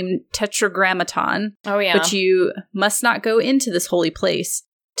name Tetragrammaton. Oh, yeah. But you must not go into this holy place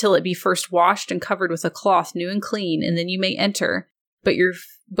till it be first washed and covered with a cloth new and clean, and then you may enter,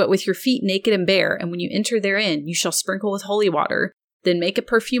 but with your feet naked and bare, and when you enter therein, you shall sprinkle with holy water, then make a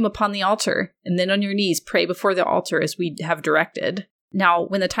perfume upon the altar, and then on your knees pray before the altar as we have directed. Now,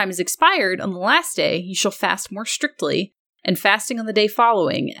 when the time is expired, on the last day, you shall fast more strictly, and fasting on the day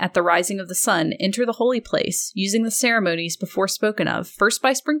following, at the rising of the sun, enter the holy place, using the ceremonies before spoken of, first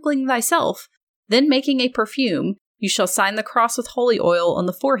by sprinkling thyself, then making a perfume. You shall sign the cross with holy oil on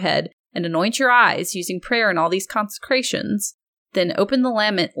the forehead, and anoint your eyes, using prayer in all these consecrations. Then open the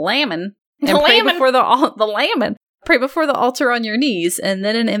lamen, and pray before pray before the altar on your knees, and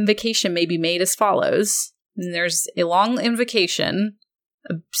then an invocation may be made as follows. And there's a long invocation,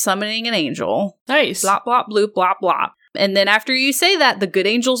 summoning an angel. Nice. Blop, blop, bloop, blop, blop. And then after you say that, the good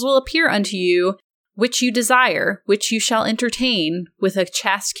angels will appear unto you, which you desire, which you shall entertain with a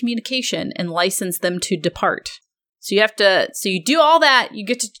chaste communication, and license them to depart. So you do all that, you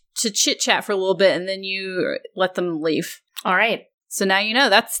get to chit-chat for a little bit, and then you let them leave. All right. So now you know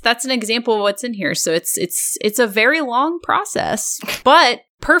that's an example of what's in here. So it's a very long process, but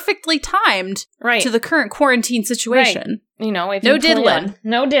perfectly timed to the current quarantine situation. Right. You know, if no you diddling.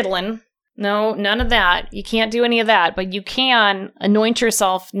 No diddling. No, none of that. You can't do any of that, but you can anoint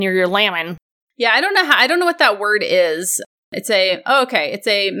yourself near your lamen. Yeah, I don't know what that word is. It's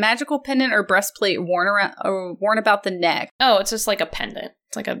a magical pendant or breastplate worn about the neck. Oh, it's just like a pendant.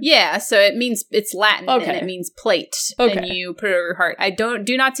 It's like a so it means it's Latin and it means plate. Okay. And you put it over your heart. I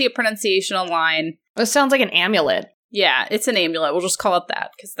do not see a pronunciation online. It sounds like an amulet. Yeah, it's an amulet. We'll just call it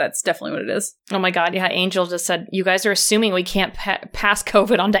that because that's definitely what it is. Oh my God! Yeah, Angel just said you guys are assuming we can't pass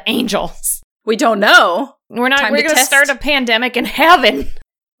COVID onto angels. We don't know. We're not. We're going to start a pandemic in heaven.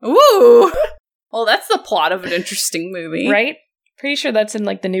 Ooh. Well, that's the plot of an interesting movie. Right? Pretty sure that's in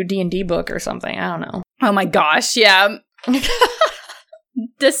like the new D&D book or something. I don't know. Oh my gosh, yeah.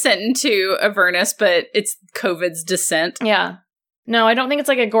 Descent into Avernus, but it's COVID's descent. Yeah. No, I don't think it's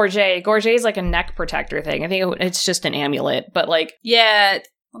like a gorget. Gorget is like a neck protector thing. I think it's just an amulet, but like... Yeah,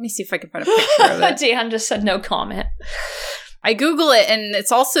 let me see if I can find a picture of it. Dan just said no comment. I Google it, and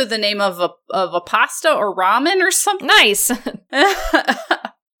it's also the name of a pasta or ramen or something. Nice.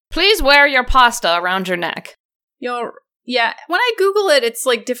 Please wear your pasta around your neck. Yeah, when I Google it, it's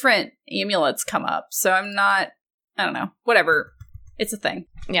like different amulets come up. So I don't know. Whatever. It's a thing.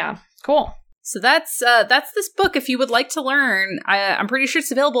 Yeah. Cool. So that's this book. If you would like to learn, I'm pretty sure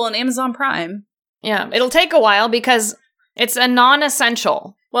it's available on Amazon Prime. Yeah, it'll take a while because it's a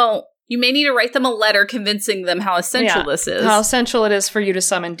non-essential. Well, you may need to write them a letter convincing them how essential this is. How essential it is for you to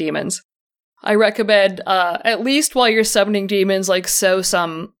summon demons. I recommend, at least while you're summoning demons, like sew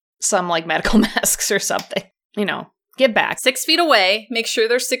some like medical masks or something. You know, give back. 6 feet away. Make sure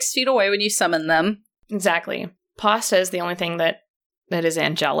they're 6 feet away when you summon them. Exactly. Pasta is the only thing that is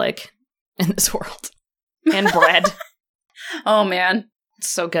angelic in this world. And bread. Oh, man. It's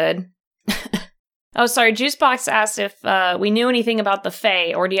so good. Oh, sorry. Juicebox asked if we knew anything about the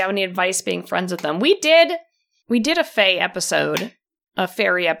Fae, or do you have any advice being friends with them? We did a Fae episode, a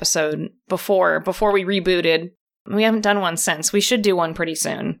fairy episode before we rebooted. We haven't done one since. We should do one pretty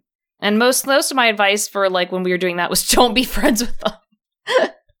soon. And most of my advice for like when we were doing that was don't be friends with them.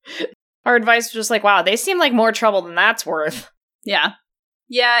 Our advice was just like, wow, they seem like more trouble than that's worth. Yeah.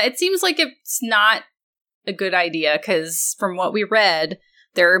 Yeah, it seems like it's not a good idea because from what we read,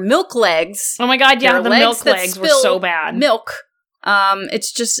 there are milk legs. Oh my God, yeah, the milk legs were so bad. Milk.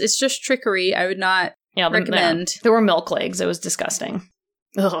 It's just trickery. I would not recommend. There were milk legs. It was disgusting.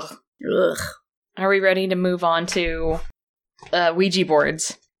 Ugh. Are we ready to move on to Ouija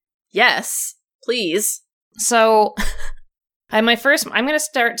boards? Yes, please. So, I'm going to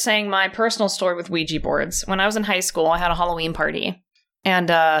start saying my personal story with Ouija boards. When I was in high school, I had a Halloween party. And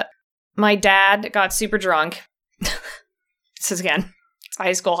my dad got super drunk. This is, again,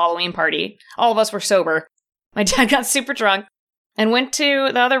 high school Halloween party. All of us were sober. My dad got super drunk and went to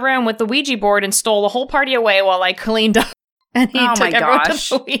the other room with the Ouija board and stole the whole party away while I cleaned up. And he took everyone to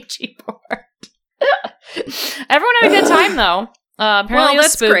the Ouija board. Everyone had a good time, though. Apparently it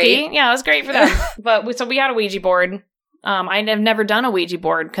was spooky. Great. Yeah, it was great for them. But we had a Ouija board. I have never done a Ouija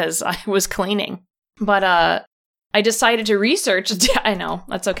board because I was cleaning. But I decided to research. I know,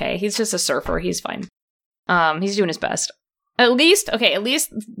 that's okay. He's just a surfer. He's fine. He's doing his best. At least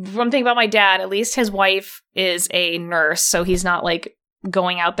one thing about my dad, at least his wife is a nurse, so he's not like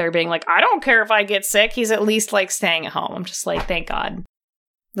going out there being like, I don't care if I get sick. He's at least like staying at home. I'm just like, thank God.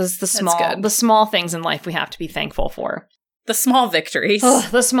 This is the small things in life we have to be thankful for. The small victories.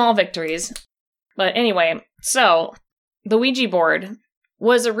 Ugh, the small victories. But anyway, so the Ouija board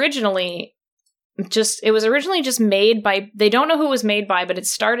was originally just made by, they don't know who it was made by, but it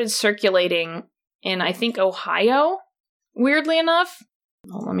started circulating in, I think, Ohio, weirdly enough.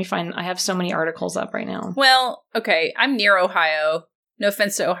 Well, let me find, I have so many articles up right now. Well, okay, I'm near Ohio. No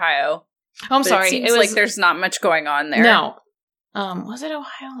offense to Ohio. Oh, I'm sorry. It seems like there's not much going on there. No. Was it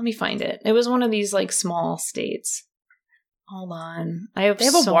Ohio? Let me find it. It was one of these like small states. Hold on. They have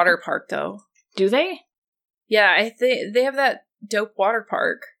a water park though. Do they? Yeah, they have that dope water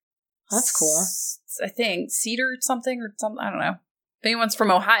park. That's cool. I think Cedar something or something. I don't know. If anyone's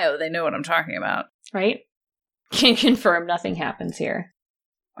from Ohio, they know what I'm talking about. Right? Can confirm nothing happens here.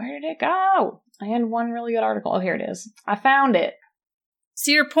 Where did it go? I had one really good article. Oh, here it is. I found it.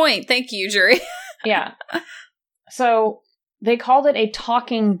 Cedar Point. Thank you, Jury. Yeah. So they called it a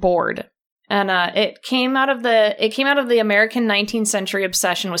talking board. And it came out of the American 19th century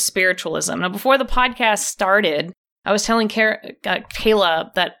obsession with spiritualism. Now, before the podcast started, I was telling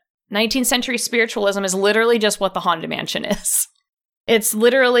Kayla that 19th century spiritualism is literally just what the Haunted Mansion is. It's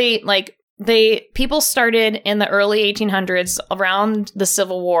literally like people started in the early 1800s around the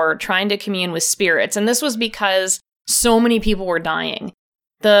Civil War trying to commune with spirits. And this was because so many people were dying.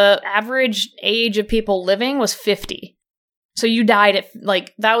 The average age of people living was 50. So you died at,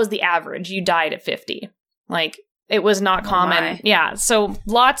 like, that was the average. You died at 50. Like, it was not common. My. Yeah. So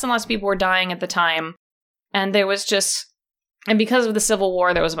lots and lots of people were dying at the time. And there was just, and because of the Civil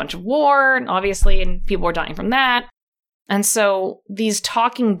War, there was a bunch of war, obviously, and people were dying from that. And so these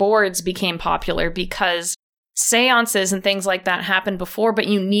talking boards became popular because seances and things like that happened before, but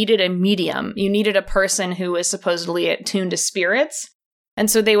you needed a medium. You needed a person who was supposedly attuned to spirits. And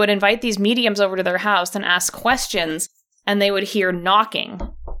so they would invite these mediums over to their house and ask questions. And they would hear knocking,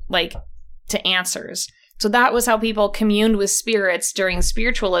 like, to answers. So that was how people communed with spirits during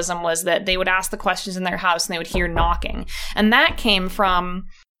spiritualism, was that they would ask the questions in their house and they would hear knocking. And that came from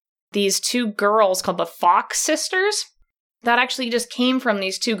these two girls called the Fox sisters. That actually just came from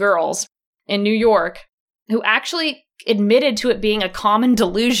these two girls in New York who actually admitted to it being a common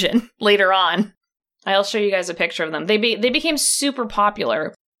delusion later on. I'll show you guys a picture of them. They became super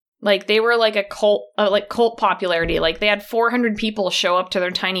popular. Like, they were like a cult, cult popularity. Like, they had 400 people show up to their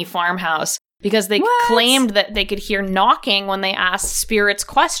tiny farmhouse because they claimed that they could hear knocking when they asked spirits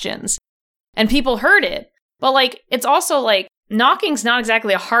questions. And people heard it. But, like, it's also, like, knocking's not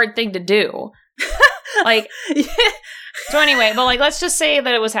exactly a hard thing to do. Like, yeah. So anyway, but, like, let's just say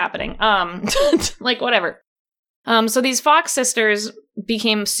that it was happening. Like, whatever. So these Fox sisters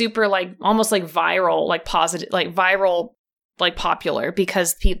became super, like, almost, like, viral, like, positive, like, viral, like, popular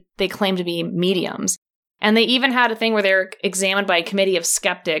because they claim to be mediums. And they even had a thing where they were examined by a committee of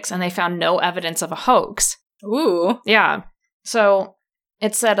skeptics and they found no evidence of a hoax. Ooh. Yeah. So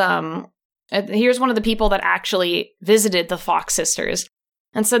it said, here's one of the people that actually visited the Fox sisters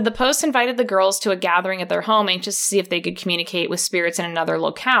and said the Post invited the girls to a gathering at their home, anxious to see if they could communicate with spirits in another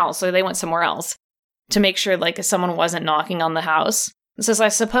locale. So they went somewhere else to make sure, like, if someone wasn't knocking on the house. It says, I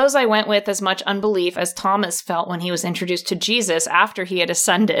suppose I went with as much unbelief as Thomas felt when he was introduced to Jesus after he had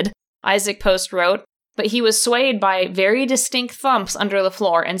ascended, Isaac Post wrote, but he was swayed by very distinct thumps under the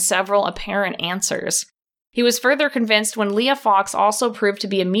floor and several apparent answers. He was further convinced when Leah Fox also proved to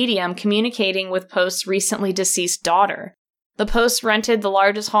be a medium communicating with Post's recently deceased daughter. The Post rented the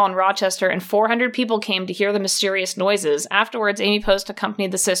largest hall in Rochester, and 400 people came to hear the mysterious noises. Afterwards, Amy Post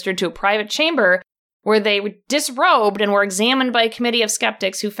accompanied the sister to a private chamber where they were disrobed and were examined by a committee of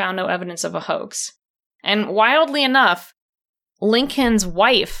skeptics who found no evidence of a hoax. And wildly enough, Lincoln's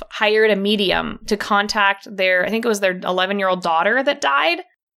wife hired a medium to contact I think it was their 11-year-old daughter that died.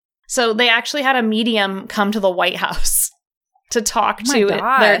 So they actually had a medium come to the White House to talk to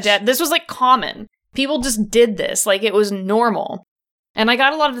their dead. This was, like, common. People just did this. Like, it was normal. And I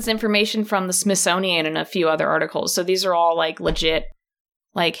got a lot of this information from the Smithsonian and a few other articles. So these are all, like, legit,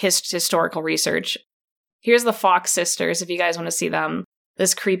 like, historical research. Here's the Fox sisters, if you guys want to see them.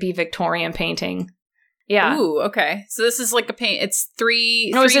 This creepy Victorian painting. Yeah. Ooh, okay. So this is like a paint. It's three.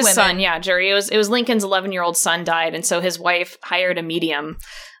 No, it was his women. son. Yeah, Jerry. It was Lincoln's 11-year-old son died, and so his wife hired a medium.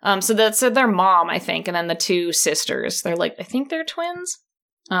 So that's their mom, I think, and then the two sisters. They're like, I think they're twins.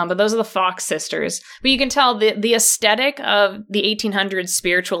 But those are the Fox sisters. But you can tell the aesthetic of the 1800s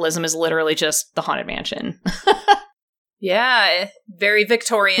spiritualism is literally just the Haunted Mansion. Yeah, very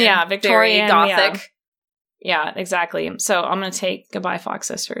Victorian. Yeah, Victorian, very Gothic. Yeah, exactly. So I'm going to take Goodbye Fox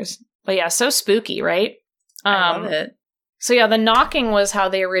Sisters. But yeah, so spooky, right? I love it. So yeah, the knocking was how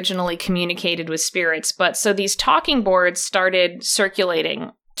they originally communicated with spirits. But so these talking boards started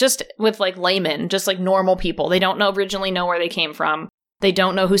circulating just with like laymen, just like normal people. They don't originally know where they came from. They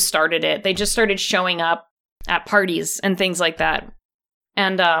don't know who started it. They just started showing up at parties and things like that.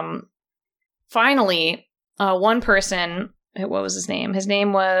 And finally, one person, what was his name? His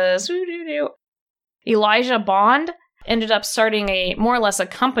name was Elijah Bond, ended up starting more or less a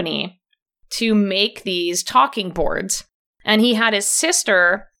company to make these talking boards. And he had his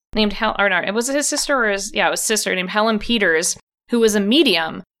sister named it was his sister or it was sister named Helen Peters, who was a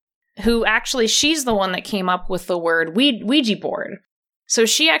medium, who actually, she's the one that came up with the word Ouija board. So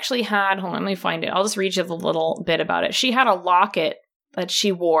she actually had, hold on, let me find it. I'll just read you the little bit about it. She had a locket that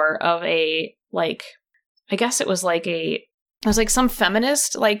she wore of a, like, I guess it was like some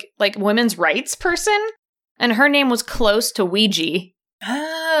feminist, like women's rights person. And her name was close to Ouija.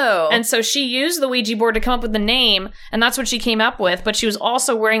 Oh. And so she used the Ouija board to come up with the name, and that's what she came up with. But she was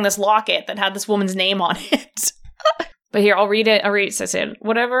also wearing this locket that had this woman's name on it. But here, I'll read it. So I said,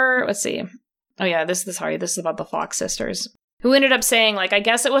 whatever, let's see. Oh yeah, this is about the Fox sisters, who ended up saying, like, I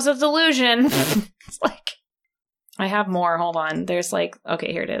guess it was a delusion. It's like, I have more. Hold on. There's like,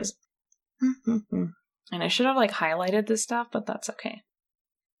 okay, here it is. And I should have like highlighted this stuff, but that's okay.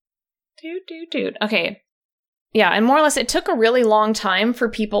 Dude. Okay. Yeah, and more or less, it took a really long time for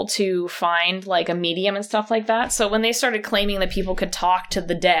people to find like a medium and stuff like that. So when they started claiming that people could talk to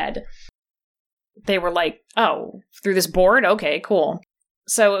the dead, they were like, oh, through this board? Okay, cool.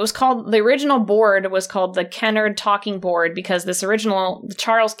 So the original board was called the Kennard Talking Board because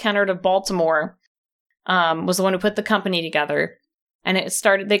Charles Kennard of Baltimore was the one who put the company together. And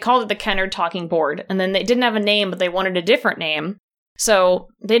they called it the Kennard Talking Board. And then they didn't have a name, but they wanted a different name. So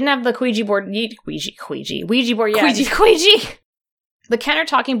they didn't have the Ouija board. Ouija board, yeah. Ouija. The Kennard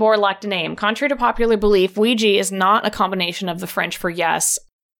Talking Board lacked a name. Contrary to popular belief, Ouija is not a combination of the French for yes,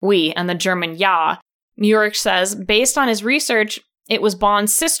 oui, and the German ja. Muirich says, based on his research, it was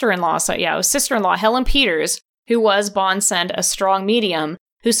Bond's sister-in-law. So yeah, it was sister-in-law Helen Peters, who was Bond sent a strong medium,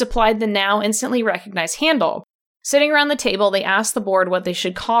 who supplied the now instantly recognized handle. Sitting around the table, they asked the board what they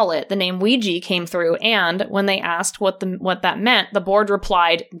should call it. The name Ouija came through, and when they asked what that meant, the board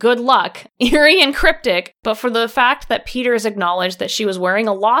replied, good luck, eerie and cryptic, but for the fact that Peters acknowledged that she was wearing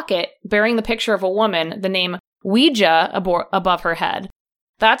a locket bearing the picture of a woman, the name Ouija above her head.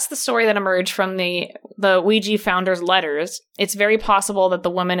 That's the story that emerged from the Ouija founder's letters. It's very possible that the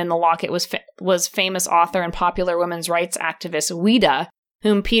woman in the locket was famous author and popular women's rights activist Ouida,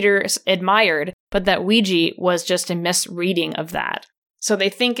 whom Peters admired, but that Ouija was just a misreading of that. So they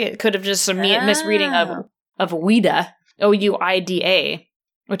think it could have just a misreading of Ouida, O-U-I-D-A,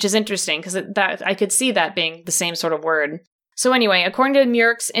 which is interesting because I could see that being the same sort of word. So anyway, according to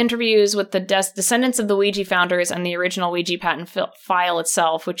Muirich's interviews with the descendants of the Ouija founders and the original Ouija patent file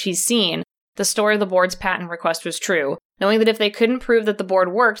itself, which he's seen, the story of the board's patent request was true. Knowing that if they couldn't prove that the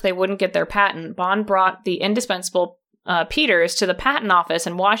board worked, they wouldn't get their patent, Bond brought the indispensable Peters to the patent office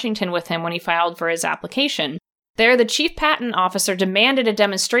in Washington with him when he filed for his application. There, the chief patent officer demanded a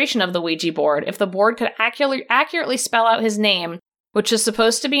demonstration of the Ouija board. If the board could accurately spell out his name, which is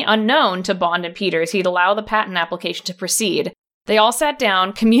supposed to be unknown to Bond and Peters, he'd allow the patent application to proceed. They all sat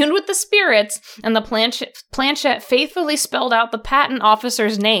down, communed with the spirits, and the planchette faithfully spelled out the patent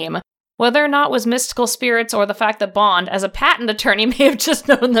officer's name. Whether or not it was mystical spirits or the fact that Bond, as a patent attorney, may have just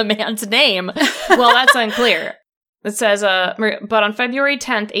known the man's name, well, that's unclear. It says, but on February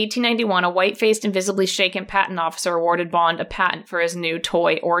 10th, 1891, a white-faced, invisibly shaken patent officer awarded Bond a patent for his new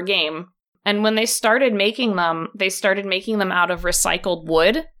toy or game. And when they started making them out of recycled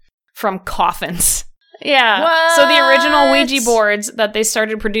wood from coffins. Yeah. What? So the original Ouija boards that they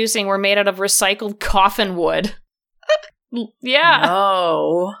started producing were made out of recycled coffin wood. Yeah.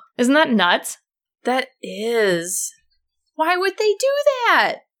 No. Isn't that nuts? That is. Why would they do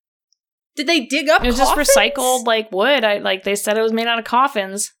that? Did they dig up coffins? It was just recycled, like, wood. They said it was made out of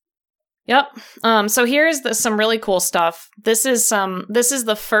coffins. Yep. So here's some really cool stuff. This is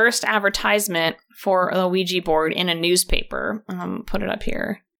the first advertisement for the Ouija board in a newspaper. Put it up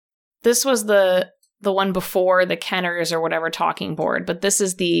here. This was the one before the Kenners or whatever talking board, but this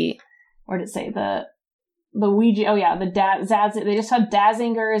is where did it say? The Ouija, oh yeah, they just had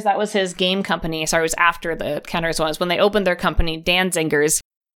Dazingers. That was his game company. Sorry, it was after the Kenners was. When they opened their company, Danzingers.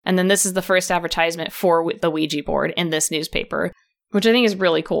 And then this is the first advertisement for the Ouija board in this newspaper, which I think is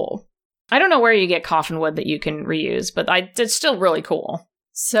really cool. I don't know where you get coffin wood that you can reuse, but it's still really cool.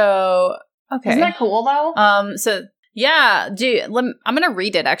 So, okay. Isn't that cool, though? So Yeah, dude, I'm going to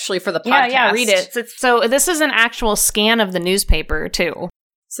read it actually for the podcast. Yeah, read it. So this is an actual scan of the newspaper, too.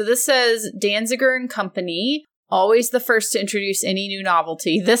 So this says, Danziger and Company, always the first to introduce any new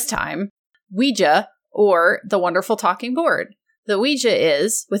novelty, this time, Ouija, or the wonderful talking board. The Ouija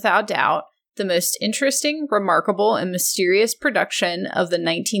is, without doubt, the most interesting, remarkable, and mysterious production of the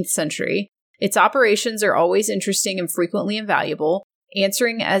 19th century. Its operations are always interesting and frequently invaluable,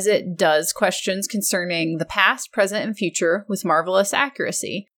 answering as it does questions concerning the past, present, and future with marvelous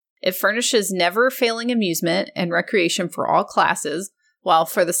accuracy. It furnishes never-failing amusement and recreation for all classes, while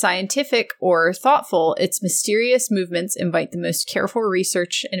for the scientific or thoughtful, its mysterious movements invite the most careful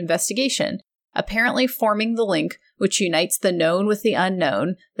research and investigation, apparently forming the link which unites the known with the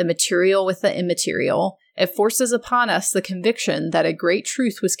unknown, the material with the immaterial. It forces upon us the conviction that a great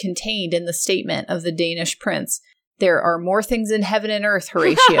truth was contained in the statement of the Danish prince. There are more things in heaven and earth,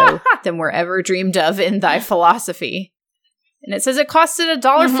 Horatio, than were ever dreamed of in thy philosophy. And it says it costed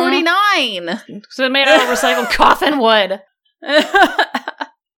 $1.49. So it made out of recycled coffin wood.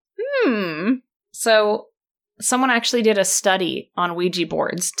 So someone actually did a study on Ouija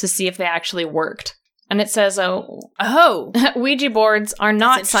boards to see if they actually worked. And it says, Ouija boards are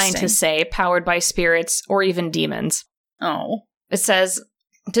not, scientists say, powered by spirits or even demons. Oh. It says,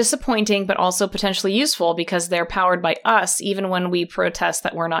 disappointing, but also potentially useful because they're powered by us, even when we protest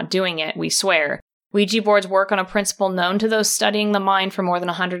that we're not doing it, we swear. Ouija boards work on a principle known to those studying the mind for more than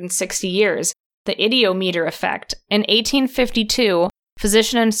 160 years, the idiometer effect. In 1852,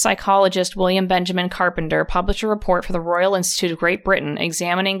 physician and psychologist William Benjamin Carpenter published a report for the Royal Institute of Great Britain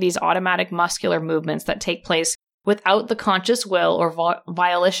examining these automatic muscular movements that take place without the conscious will or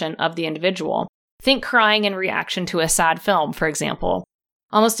volition of the individual. Think crying in reaction to a sad film, for example.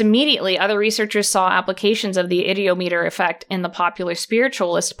 Almost immediately, other researchers saw applications of the idiometer effect in the popular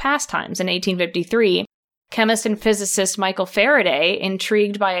spiritualist pastimes. In 1853, chemist and physicist Michael Faraday,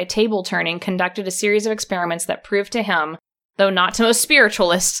 intrigued by a table turning, conducted a series of experiments that proved to him, though not to most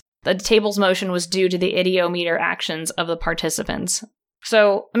spiritualists, that the table's motion was due to the idiometer actions of the participants.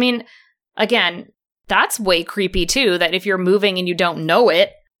 So, I mean, again, that's way creepy too, that if you're moving and you don't know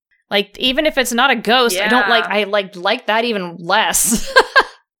it, like, even if it's not a ghost, yeah. I like that even less.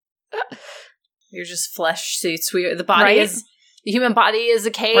 You're just flesh suits. The human body is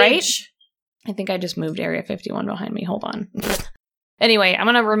a cage. Right? I think I just moved Area 51 behind me. Hold on. Anyway, I'm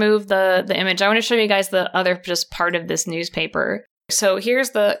going to remove the image. I want to show you guys the other just part of this newspaper. So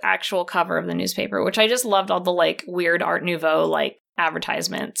here's the actual cover of the newspaper, which I just loved all the like weird Art Nouveau like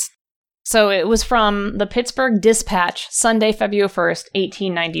advertisements. So it was from the Pittsburgh Dispatch, Sunday, February 1st,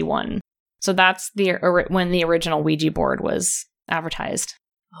 1891. So that's when the original Ouija board was advertised.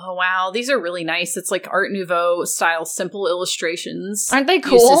 Oh, wow. These are really nice. It's like Art Nouveau style, simple illustrations. Aren't they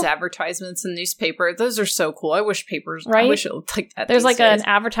cool? Used as advertisements in newspaper. Those are so cool. I wish papers, right? I wish it looked like that. There's like an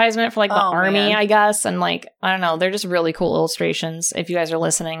advertisement for like the army, I guess. And like, I don't know. They're just really cool illustrations. If you guys are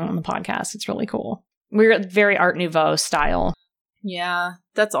listening on the podcast, it's really cool. We're very Art Nouveau style. Yeah,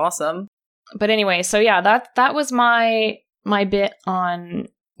 that's awesome. But anyway, so yeah, that was my bit on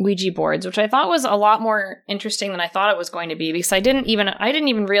Ouija boards, which I thought was a lot more interesting than I thought it was going to be, because I didn't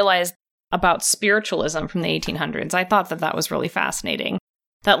even realize about spiritualism from the 1800s. I thought that was really fascinating.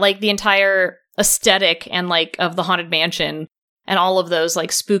 That like the entire aesthetic and like of the Haunted Mansion and all of those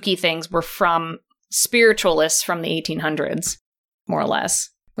like spooky things were from spiritualists from the 1800s, more or less.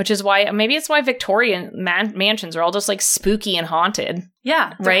 Which is why, maybe it's why Victorian mansions are all just like spooky and haunted.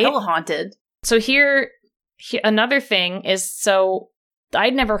 Yeah, they're right? hella haunted. So here another thing is, so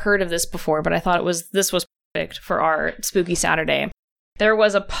I'd never heard of this before, but I thought this was perfect for our Spooky Saturday. There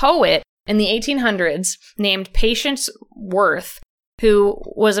was a poet in the 1800s named Patience Worth, who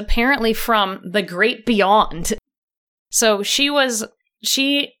was apparently from the great beyond. So she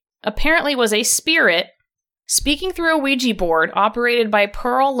apparently was a spirit speaking through a Ouija board operated by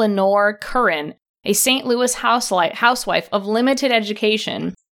Pearl Lenore Curran, a St. Louis housewife of limited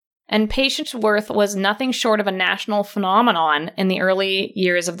education. And Patience Worth was nothing short of a national phenomenon in the early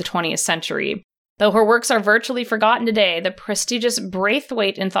years of the 20th century. Though her works are virtually forgotten today, the prestigious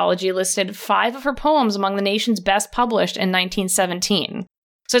Braithwaite anthology listed 5 of her poems among the nation's best published in 1917.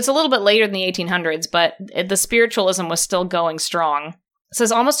 So it's a little bit later than the 1800s, but the spiritualism was still going strong. It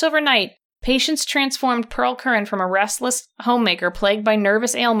says, almost overnight, Patience transformed Pearl Curran from a restless homemaker plagued by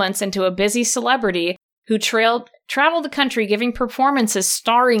nervous ailments into a busy celebrity who traveled the country giving performances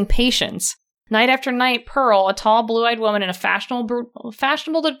starring Patience. Night after night, Pearl, a tall, blue-eyed woman in a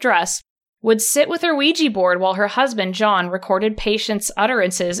fashionable dress, would sit with her Ouija board while her husband, John, recorded Patience's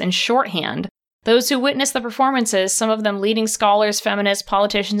utterances in shorthand. Those who witnessed the performances, some of them leading scholars, feminists,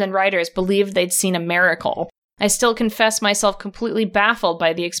 politicians, and writers, believed they'd seen a miracle. I still confess myself completely baffled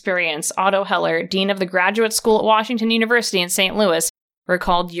by the experience. Otto Heller, dean of the graduate school at Washington University in St. Louis,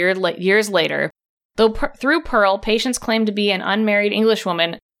 recalled years later. Though through Pearl, Patience claimed to be an unmarried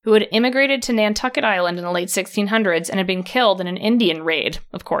Englishwoman who had immigrated to Nantucket Island in the late 1600s and had been killed in an Indian raid,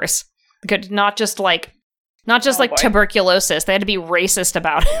 of course. Not just tuberculosis. They had to be racist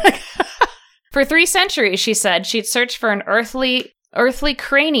about it. For 3 centuries, she said, she'd searched for an earthly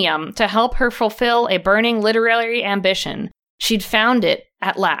cranium to help her fulfill a burning literary ambition. She'd found it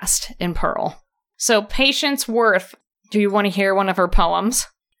at last in Pearl. So Patience Worth, do you want to hear one of her poems?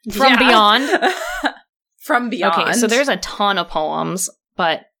 From Beyond? From Beyond. Okay, so there's a ton of poems,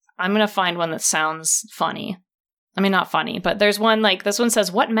 but I'm going to find one that sounds funny. I mean, not funny, but there's one like, this one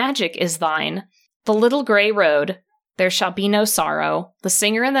says, "What magic is thine? The little gray road, there shall be no sorrow. The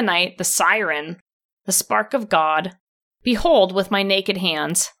singer in the night, the siren, the spark of God. Behold with my naked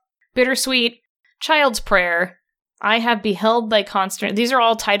hands. Bittersweet, child's prayer. I have beheld thy constant." These are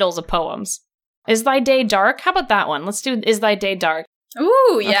all titles of poems. "Is thy day dark?" How about that one? Let's do "Is thy day dark?"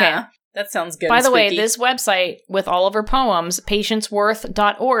 Ooh, yeah. Okay. That sounds good. By the way, spooky. this website with all of her poems,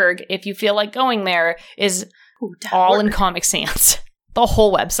 patienceworth.org, if you feel like going there, is all in Comic Sans. The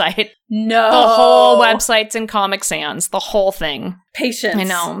whole website. No. The whole website's in Comic Sans. The whole thing. Patience. I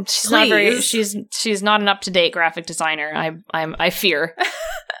know. She's please. not very she's not an up-to-date graphic designer. I fear.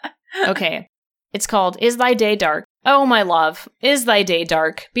 Okay. It's called "Is Thy Day Dark? Oh my love, is thy day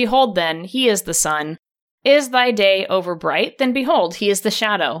dark? Behold then, he is the sun. Is thy day over bright? Then behold, he is the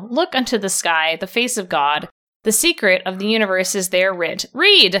shadow. Look unto the sky, the face of God. The secret of the universe is there writ.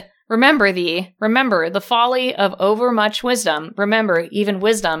 Read! Remember thee. Remember the folly of overmuch wisdom. Remember, even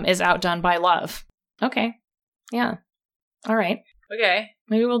wisdom is outdone by love." Okay. Yeah. All right. Okay.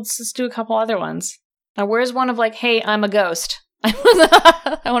 Maybe we'll just do a couple other ones. Now, where's one of like, "Hey, I'm a ghost"?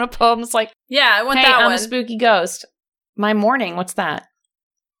 I want a poem that's like, Yeah, I want "Hey, that I'm one. a spooky ghost." My morning, what's that?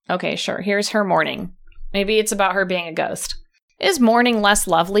 Okay, sure. Here's her morning. Maybe it's about her being a ghost. "Is morning less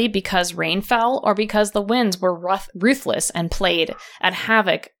lovely because rain fell, or because the winds were ruthless and played at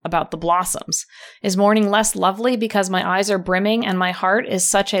havoc about the blossoms? Is morning less lovely because my eyes are brimming and my heart is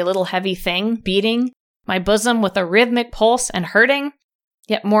such a little heavy thing, beating my bosom with a rhythmic pulse and hurting?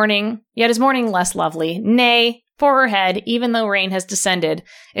 Yet is morning less lovely? Nay, for her head, even though rain has descended,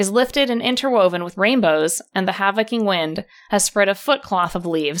 is lifted and interwoven with rainbows, and the havocing wind has spread a footcloth of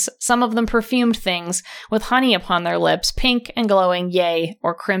leaves, some of them perfumed things, with honey upon their lips, pink and glowing, yea,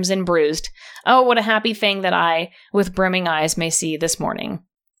 or crimson bruised. Oh, what a happy thing that I, with brimming eyes, may see this morning."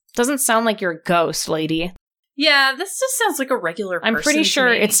 Doesn't sound like you're a ghost, lady. Yeah, this just sounds like a regular person. I'm pretty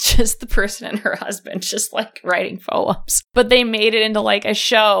sure it's just the person and her husband just like writing poems. But they made it into like a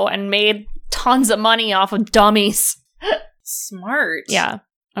show and made tons of money off of dummies. Smart. Yeah.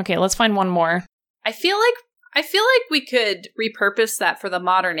 Okay, let's find one more. I feel like we could repurpose that for the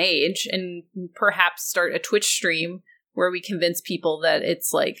modern age and perhaps start a Twitch stream where we convince people that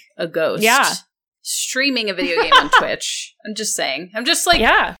it's like a ghost. Yeah. Streaming a video game on Twitch. I'm just saying. I'm just like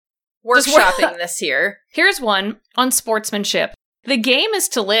Yeah. workshopping this here. Here's one on sportsmanship. "The game is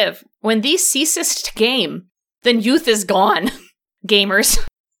to live. When thee ceasest to game, then youth is gone." Gamers.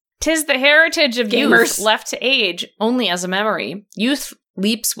 "'Tis the heritage of Gamers. youth, left to age only as a memory. Youth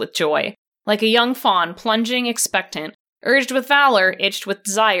leaps with joy, like a young fawn plunging expectant, urged with valor, itched with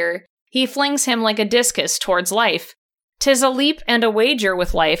desire. He flings him like a discus towards life. 'Tis a leap and a wager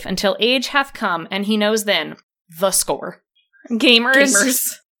with life until age hath come, and he knows then the score."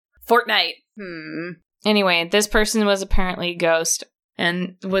 Gamers. Fortnite. Anyway, this person was apparently a ghost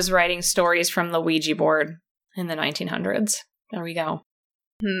and was writing stories from the Ouija board in the 1900s. There we go.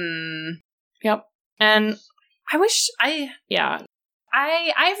 Yep. And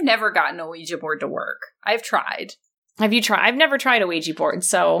I've never gotten a Ouija board to work. I've tried. have you tried? I've never tried a Ouija board,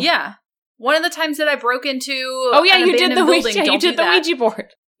 so. Yeah. One of the times that I broke into You did the Ouija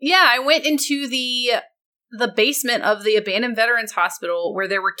board. Yeah, I went into the basement of the abandoned veterans hospital where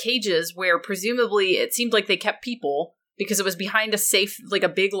there were cages where presumably it seemed like they kept people because it was behind a safe, like a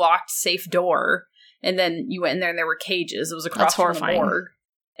big locked safe door. And then you went in there and there were cages. It was across from the morgue.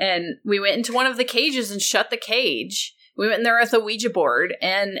 And we went into one of the cages and shut the cage. We went in there with a Ouija board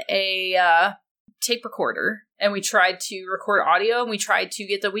and a tape recorder. And we tried to record audio and we tried to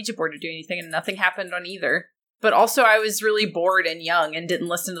get the Ouija board to do anything and nothing happened on either. But also I was really bored and young and didn't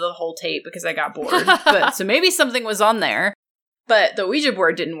listen to the whole tape because I got bored. So maybe something was on there. But the Ouija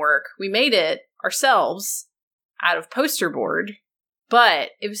board didn't work. We made it ourselves out of poster board.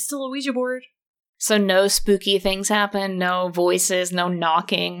 But it was still a Ouija board. So no spooky things happen, no voices, no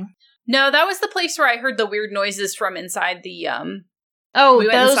knocking. No, that was the place where I heard the weird noises from inside the Oh, We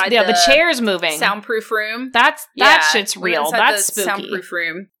went those, inside yeah, the chairs moving. soundproof room. That shit's we went real. inside That's the spooky. soundproof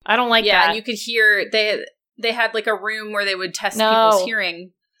room. I don't like that. And you could hear they had like a room where they would test No. people's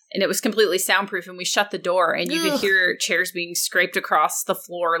hearing, and it was completely soundproof. And we shut the door, and you Ugh. could hear chairs being scraped across the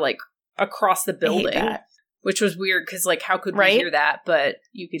floor, like across the I hate building, that. which was weird because like how could Right? we hear that? But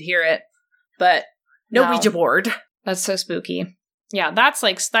you could hear it. But no No. Ouija board. That's so spooky. Yeah, that's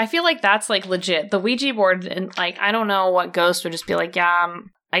like, I feel like that's like legit. The Ouija board, and like, I don't know what ghost would just be like, yeah,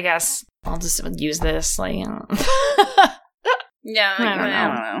 I guess I'll just use this. Like, Yeah, I don't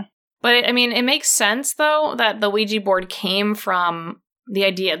know. But I mean, it makes sense though that the Ouija board came from the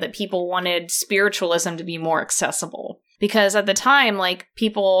idea that people wanted spiritualism to be more accessible. Because at the time, like,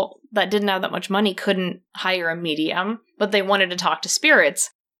 people that didn't have that much money couldn't hire a medium, but they wanted to talk to spirits.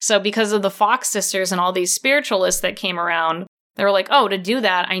 So because of the Fox sisters and all these spiritualists that came around, they were like, oh, to do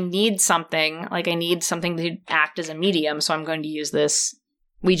that, I need something. Like, I need something to act as a medium, so I'm going to use this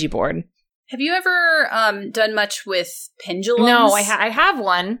Ouija board. Have you ever done much with pendulums? No, I have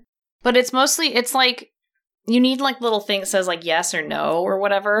one, but it's mostly, it's like, you need like little thing that says like yes or no or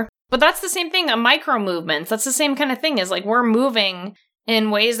whatever. But that's the same thing, micro movements. That's the same kind of thing, is like we're moving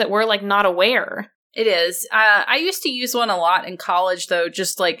in ways that we're like not aware. It is. I used to use one a lot in college, though,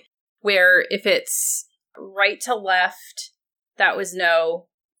 just like where if it's right to left, that was no,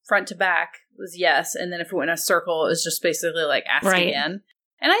 front to back was yes, and then if it went in a circle, it was just basically like ask again.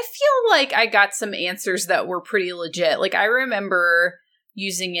 And I feel like I got some answers that were pretty legit. Like, I remember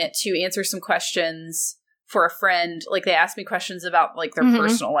using it to answer some questions for a friend. Like, they asked me questions about like their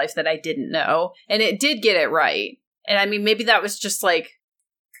personal life that I didn't know, and it did get it right. And I mean, maybe that was just like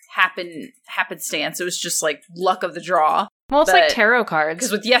happenstance. It was just like luck of the draw. Well, it's like tarot cards.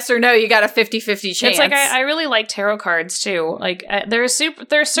 Because with yes or no, you got a 50-50 chance. It's like, I really like tarot cards too. Like, there's certain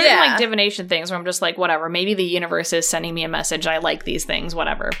like divination things where I'm just like, whatever, maybe the universe is sending me a message. I like these things,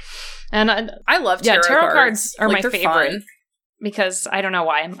 whatever. And I love tarot cards are like, my favorite. Fun. Because I don't know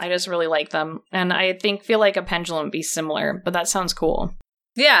why. I just really like them. And I feel like a pendulum would be similar, but that sounds cool.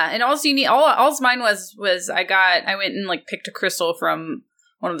 Yeah, and all you need, all mine was I went and like picked a crystal from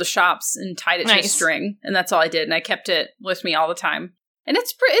one of the shops and tied it to a string, and that's all I did, and I kept it with me all the time. And it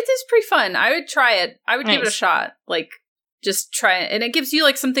is pretty fun. I would try it. I would give it a shot. Like, just try it. And it gives you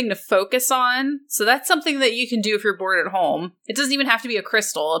like something to focus on. So that's something that you can do if you're bored at home. It doesn't even have to be a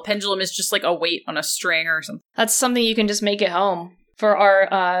crystal. A pendulum is just like a weight on a string or something. That's something you can just make at home. For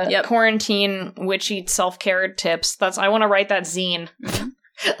our quarantine witchy self-care tips. I want to write that zine.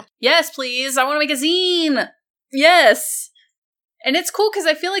 Yes, please. I want to make a zine. Yes. And it's cool because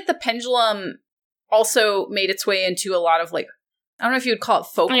I feel like the pendulum also made its way into a lot of like, I don't know if you would call it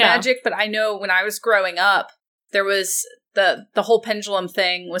folk magic, but I know when I was growing up, there was the whole pendulum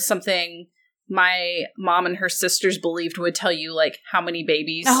thing was something my mom and her sisters believed would tell you like how many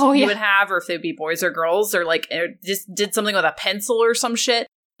babies you would have, or if they'd be boys or girls, or like it just did something with a pencil or some shit.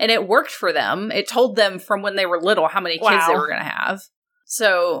 And it worked for them. It told them from when they were little how many kids they were going to have.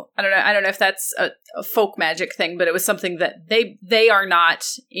 So I don't know if that's a folk magic thing, but it was something that they are not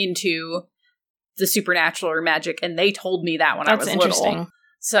into the supernatural or magic, and they told me that when I was little.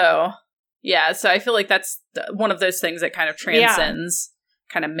 So yeah, so I feel like that's one of those things that kind of transcends,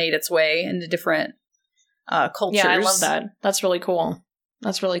 kind of made its way into different cultures. Yeah, I love that. That's really cool.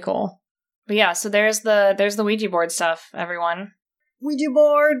 But yeah, so there's the Ouija board stuff, everyone. Ouija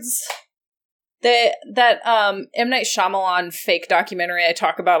boards. That M. Night Shyamalan fake documentary I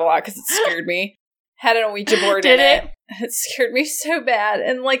talk about a lot because it scared me. Had an Ouija board in it. It scared me so bad.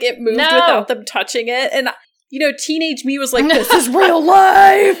 And like it moved without them touching it. And you know, teenage me was like, this is real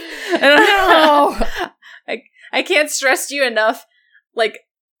life. And I can't stress to you enough. Like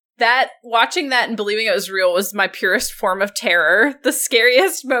that, watching that and believing it was real was my purest form of terror. The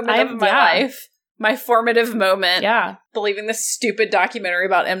scariest moment of my life. My formative moment. Yeah. Believing this stupid documentary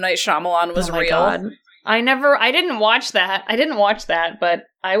about M. Night Shyamalan was real. God. I didn't watch that, but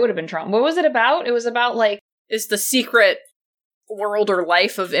I would have been traumatized. What was it about? It was about like... It's the secret world or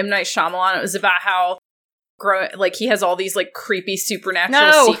life of M. Night Shyamalan. It was about how he has all these like creepy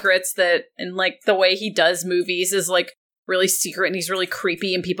supernatural secrets that, and like the way he does movies is like really secret, and he's really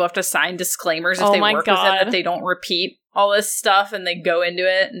creepy, and people have to sign disclaimers if they work with him that they don't repeat all this stuff, and they go into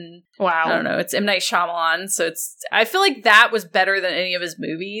it, and I don't know, it's M. Night Shyamalan, so I feel like that was better than any of his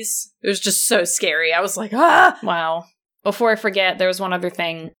movies. It was just so scary. I was like, ah! Wow. Before I forget, there was one other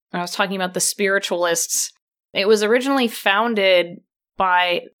thing. I was talking about the spiritualists. It was originally founded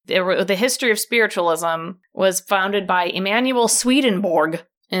by, the history of spiritualism was founded by Emanuel Swedenborg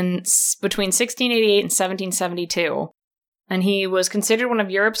between 1688 and 1772. And he was considered one of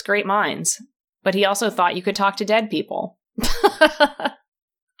Europe's great minds. But he also thought you could talk to dead people.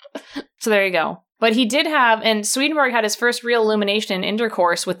 So there you go. But he did have, and Swedenborg had his first real illumination and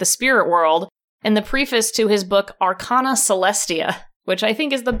intercourse with the spirit world in the preface to his book Arcana Celestia, which I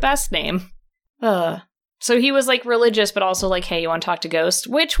think is the best name. So he was like religious, but also like, hey, you want to talk to ghosts?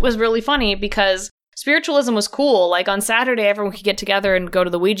 Which was really funny because spiritualism was cool. Like on Saturday, everyone could get together and go to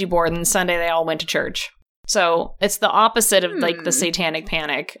the Ouija board, and Sunday they all went to church. So it's the opposite of like the satanic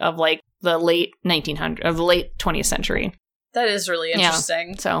panic of like the late 20th century. That is really interesting.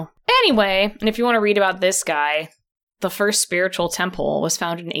 Yeah. So anyway, and if you want to read about this guy, the first spiritual temple was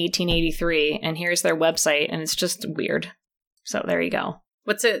founded in 1883, and here's their website, and it's just weird. So there you go.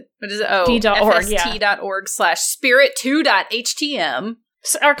 What is it? Oh, P.org, fst.org/spirit2.htm.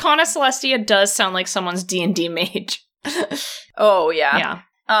 So Arcana Celestia does sound like someone's D&D mage. Oh, yeah. Yeah.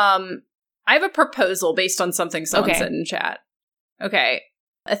 I have a proposal based on something someone said in chat. Okay.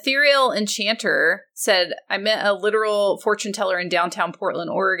 Ethereal Enchanter said, I met a literal fortune teller in downtown Portland,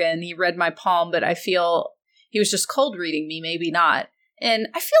 Oregon. He read my palm, but I feel he was just cold reading me, maybe not. And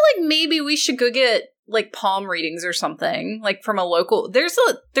I feel like maybe we should go get like palm readings or something, like from a local. There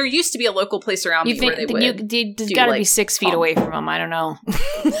used to be a local place around me where they would. You got to be 6 feet away from them. I don't know.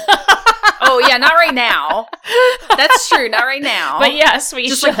 Oh yeah, not right now. That's true, not right now. But yes, we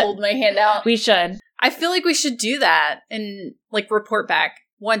just should. Like hold my hand out. We should. I feel like we should do that and like report back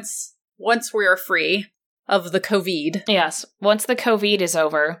once we are free of the COVID. Yes, once the COVID is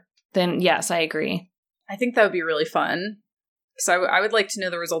over, then yes, I agree. I think that would be really fun. So I would like to know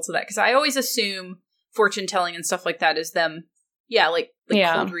the results of that because I always assume fortune telling and stuff like that is them,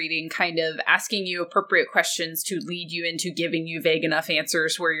 cold reading, kind of asking you appropriate questions to lead you into giving you vague enough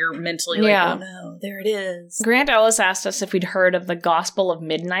answers where you're mentally like, oh no, there it is. Grant Ellis asked us if we'd heard of the Gospel of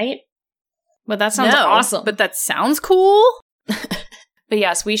Midnight, but that sounds awesome. But that sounds cool. But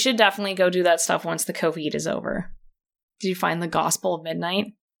yes, we should definitely go do that stuff once the COVID is over. Did you find the Gospel of Midnight?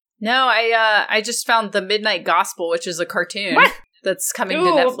 No, I just found the Midnight Gospel, which is a cartoon that's coming to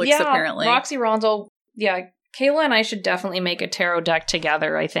Netflix apparently. Roxy Ronzel, Kayla and I should definitely make a tarot deck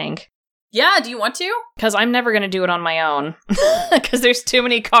together, I think. Yeah, do you want to? Because I'm never going to do it on my own. Because there's too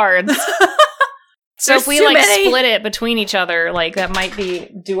many cards. So if we split it between each other, like that might be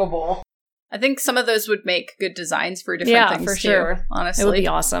doable. I think some of those would make good designs for different things for too, sure. Honestly. It would be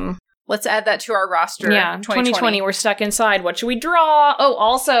awesome. Let's add that to our roster. Yeah, 2020, we're stuck inside. What should we draw? Oh,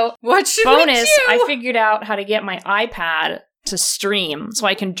 also, what should bonus, we do? I figured out how to get my iPad to stream, so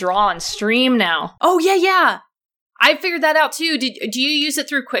I can draw and stream now. Oh, yeah. I figured that out too. Do you use it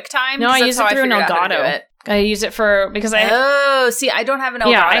through QuickTime? No, I use it through an Elgato. I use it because I... Oh, see, I don't have an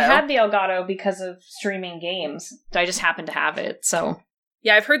Elgato. Yeah, I had the Elgato because of streaming games. I just happened to have it, so...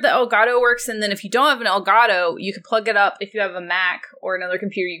 Yeah, I've heard the Elgato works, and then if you don't have an Elgato, you can plug it up. If you have a Mac or another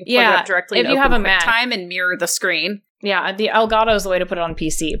computer, you can plug it up directly if you have a Mac QuickTime and mirror the screen. Yeah, the Elgato is the way to put it on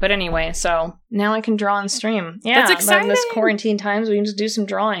PC. But anyway, so now I can draw and stream. Yeah, that's exciting. In this quarantine times, we can just do some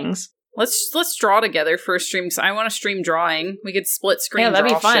drawings. Let's draw together for a stream, because I want to stream drawing. We could split screen that'd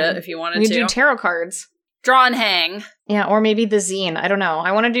draw be fun. shit if you wanted we to. We could do tarot cards. Draw and hang. Yeah, or maybe the zine. I don't know.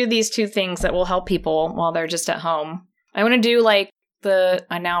 I want to do these two things that will help people while they're just at home. I want to do like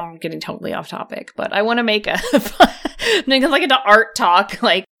now I'm getting totally off topic, but I want to make like an art talk.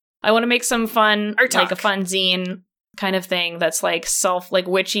 Like I want to make some fun, like a fun zine kind of thing that's like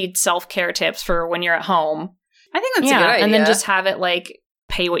witchy self-care tips for when you're at home. I think that's a good idea. And then just have it like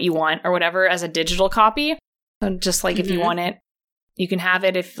pay what you want or whatever as a digital copy. So just like if you want it, you can have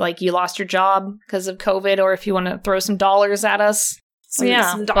it if like you lost your job because of COVID, or if you want to throw some dollars at us. Some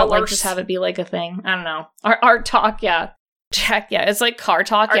dollars. But like just have it be like a thing. I don't know. Art talk, yeah. Check, yeah. It's like car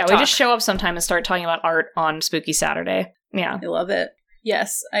talk. We just show up sometime and start talking about art on Spooky Saturday. Yeah. I love it.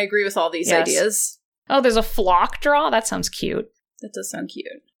 Yes, I agree with all these ideas. Oh, there's a flock draw? That sounds cute. That does sound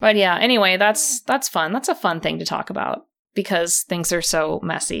cute. But yeah, anyway, that's fun. That's a fun thing to talk about because things are so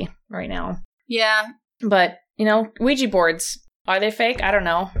messy right now. Yeah. But, Ouija boards, are they fake? I don't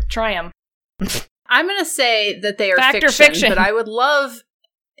know. Try them. I'm going to say that they are Fact or fiction, but I would love...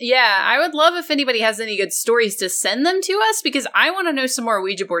 Yeah, I would love if anybody has any good stories to send them to us, because I want to know some more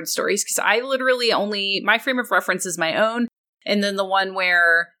Ouija board stories, because I literally my frame of reference is my own, and then the one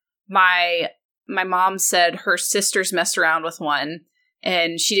where my mom said her sisters messed around with one,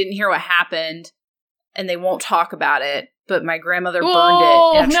 and she didn't hear what happened, and they won't talk about it, but my grandmother burned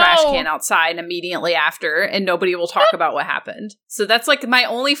it in a trash can outside immediately after, and nobody will talk about what happened. So that's like my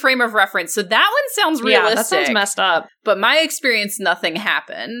only frame of reference. So that one sounds realistic. Yeah, that sounds messed up. But my experience, nothing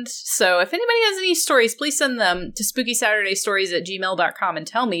happened. So if anybody has any stories, please send them to spookysaturdaystories@gmail.com and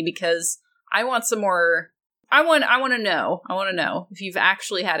tell me, because I want some more. I want to know. I want to know if you've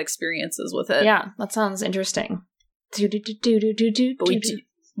actually had experiences with it. Yeah, that sounds interesting. But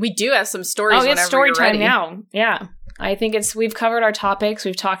we do have some stories. Oh, it's story time ready. now. Yeah. I think we've covered our topics.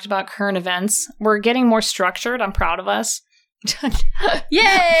 We've talked about current events. We're getting more structured. I'm proud of us.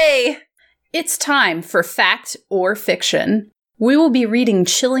 Yay! It's time for Fact or Fiction. We will be reading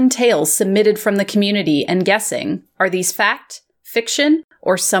chilling tales submitted from the community and guessing, are these fact, fiction,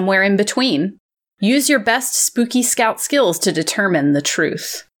 or somewhere in between? Use your best spooky scout skills to determine the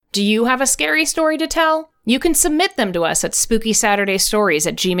truth. Do you have a scary story to tell? You can submit them to us at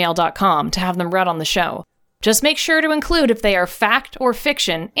spookysaturdaystories@gmail.com to have them read on the show. Just make sure to include if they are fact or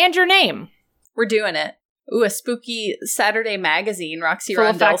fiction and your name. We're doing it. Ooh, a spooky Saturday magazine, Roxy Full Rondell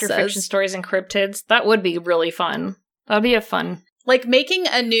of fact or says. fiction stories and cryptids. That would be really fun. That'd be a fun. Like making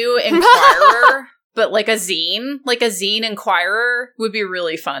a new Inquirer, but like a zine Inquirer would be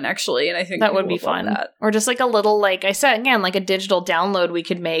really fun, actually. And I think that would be fun. That. Or just like a little, like I said, again, like a digital download we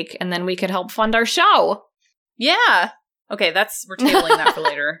could make, and then we could help fund our show. Yeah. Okay, we're tabling that for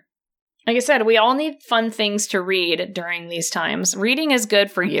later. Like I said, we all need fun things to read during these times. Reading is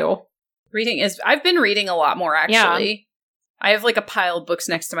good for you. I've been reading a lot more, actually. Yeah. I have like a pile of books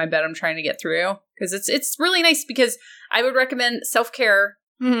next to my bed I'm trying to get through. Because it's really nice, because I would recommend self-care,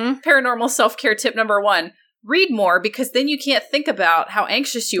 paranormal self-care tip number 1. Read more, because then you can't think about how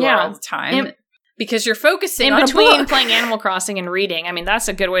anxious you are all the time. Because you're focusing on between a book. Playing Animal Crossing and reading. I mean, that's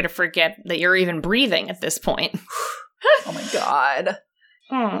a good way to forget that you're even breathing at this point. Oh my god.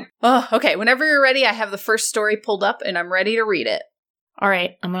 Oh, okay. Whenever you're ready, I have the first story pulled up and I'm ready to read it. All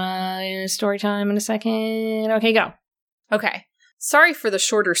right. I'm gonna story time in a second. Okay, go. Okay. Sorry for the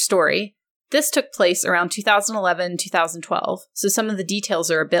shorter story. This took place around 2011, 2012, so some of the details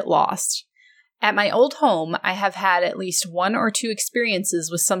are a bit lost. At my old home, I have had at least 1 or 2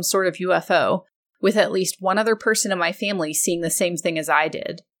 experiences with some sort of UFO, with at least one other person in my family seeing the same thing as I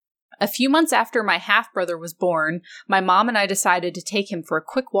did. A few months after my half-brother was born, my mom and I decided to take him for a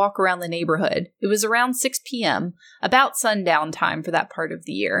quick walk around the neighborhood. It was around 6 p.m., about sundown time for that part of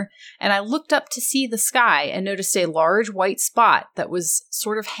the year, and I looked up to see the sky and noticed a large white spot that was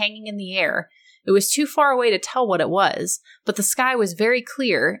sort of hanging in the air. It was too far away to tell what it was, but the sky was very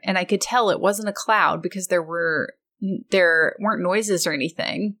clear, and I could tell it wasn't a cloud because there weren't noises or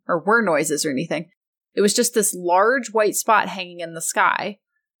anything, or were noises or anything. It was just this large white spot hanging in the sky.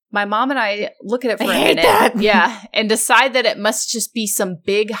 My mom and I look at it for a minute, and decide that it must just be some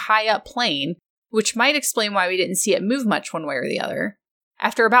big, high-up plane, which might explain why we didn't see it move much one way or the other.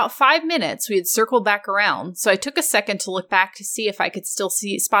 After about 5 minutes, we had circled back around, so I took a second to look back to see if I could still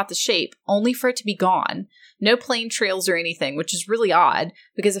spot the shape, only for it to be gone. No plane trails or anything, which is really odd,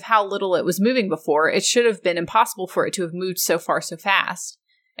 because of how little it was moving before. It should have been impossible for it to have moved so far so fast.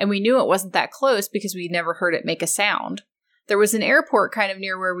 And we knew it wasn't that close because we'd never heard it make a sound. There was an airport kind of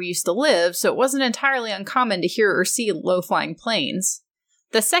near where we used to live, so it wasn't entirely uncommon to hear or see low-flying planes.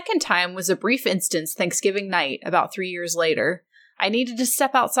 The second time was a brief instance Thanksgiving night, about 3 years later. I needed to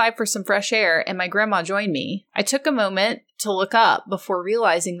step outside for some fresh air, and my grandma joined me. I took a moment to look up before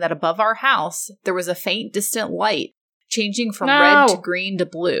realizing that above our house, there was a faint, distant light, changing from red to green to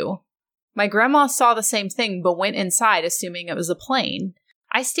blue. My grandma saw the same thing, but went inside, assuming it was a plane.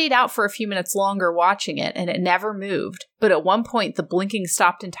 I stayed out for a few minutes longer watching it, and it never moved, but at one point the blinking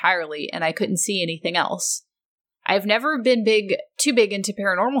stopped entirely, and I couldn't see anything else. I've never been too big into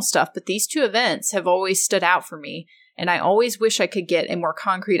paranormal stuff, but these 2 events have always stood out for me, and I always wish I could get a more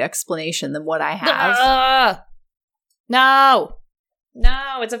concrete explanation than what I have. No,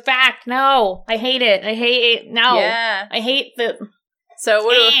 it's a fact. No, I hate it. No, yeah. I hate the. So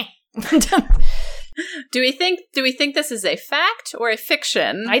do we think this is a fact or a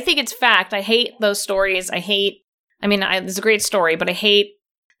fiction? I think it's fact. I hate those stories. It's a great story, but I hate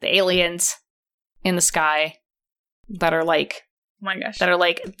the aliens in the sky that are like, oh my gosh, that are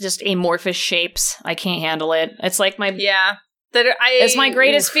like just amorphous shapes. I can't handle it. It's like my it's my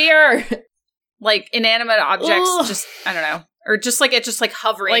greatest fear. Like inanimate objects, just I don't know, or just like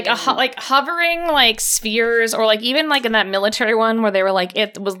hovering, like hovering like spheres, or like even like in that military one where they were like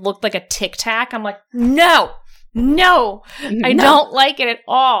looked like a Tic Tac. I'm like, no, I don't like it at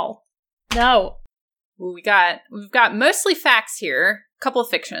all. No. We've got mostly facts here, a couple of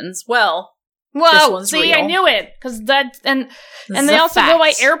fictions. Whoa, see, real. I knew it because that and they also go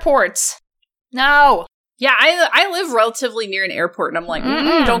by airports. No. Yeah, I live relatively near an airport, and I'm like,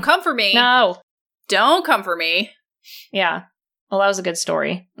 don't come for me. No. Don't come for me. Yeah. Well, that was a good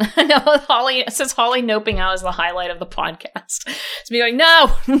story. No, it says Holly noping out is the highlight of the podcast. It's me going,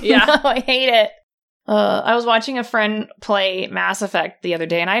 no. Yeah. No, I hate it. I was watching a friend play Mass Effect the other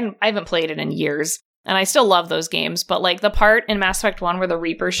day, and I haven't played it in years. And I still love those games, but like the part in Mass Effect 1 where the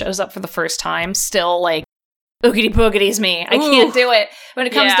Reaper shows up for the first time still like Oogity boogity's me. I can't do it. When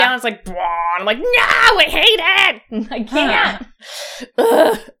it comes down, it's like, blah. I'm like, no, I hate it. I can't.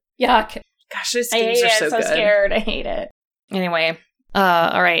 Ugh. Yuck. Gosh, those games are so good. I'm so scared. I hate it. Anyway,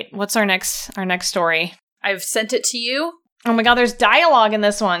 all right. What's our next story? I've sent it to you. Oh my god, there's dialogue in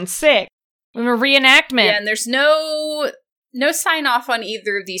this one. Sick. We have a reenactment. Yeah, and there's no sign off on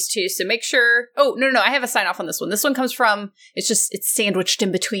either of these two, so make sure. Oh, no, I have a sign off on this one. This one comes from, it's sandwiched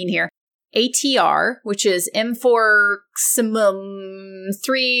in between here. ATR, which is M4 maximum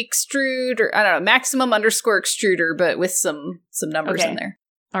 3 extrude, or I don't know, maximum _ extruder, but with some numbers in there.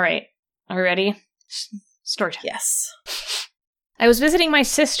 All right. Are we ready? Story time. Yes. I was visiting my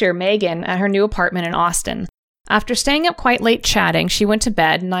sister, Megan, at her new apartment in Austin. After staying up quite late chatting, she went to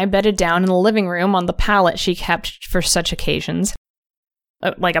bed, and I bedded down in the living room on the pallet she kept for such occasions.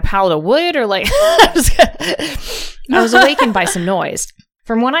 Like a pallet of wood, or like... I was awakened by some noise.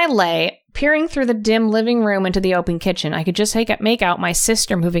 From when I lay, peering through the dim living room into the open kitchen, I could just make out my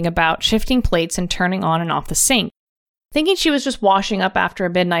sister moving about, shifting plates and turning on and off the sink. Thinking she was just washing up after a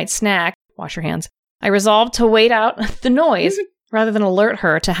midnight snack, wash your hands, I resolved to wait out the noise rather than alert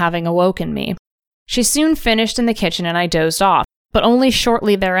her to having awoken me. She soon finished in the kitchen and I dozed off, but only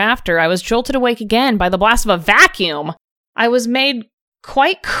shortly thereafter I was jolted awake again by the blast of a vacuum. I was made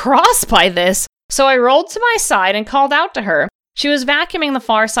quite cross by this, so I rolled to my side and called out to her. She was vacuuming the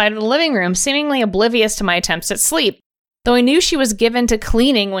far side of the living room, seemingly oblivious to my attempts at sleep. Though I knew she was given to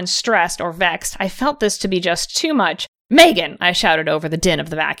cleaning when stressed or vexed, I felt this to be just too much. "Megan!" I shouted over the din of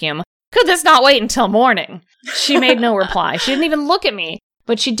the vacuum. "Could this not wait until morning?" She made no reply. She didn't even look at me,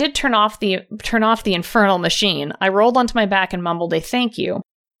 but she did turn off the infernal machine. I rolled onto my back and mumbled a thank you.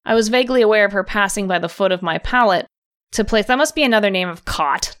 I was vaguely aware of her passing by the foot of my pallet to place... That must be another name of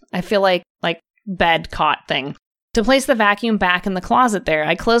cot. I feel like bed cot thing. To place the vacuum back in the closet there,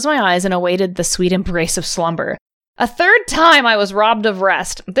 I closed my eyes and awaited the sweet embrace of slumber. A third time I was robbed of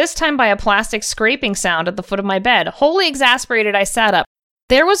rest, this time by a plastic scraping sound at the foot of my bed. Wholly exasperated, I sat up.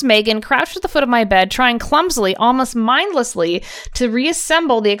 There was Megan, crouched at the foot of my bed, trying clumsily, almost mindlessly, to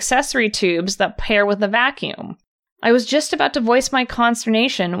reassemble the accessory tubes that pair with the vacuum. I was just about to voice my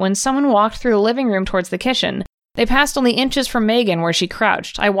consternation when someone walked through the living room towards the kitchen. They passed only inches from Megan where she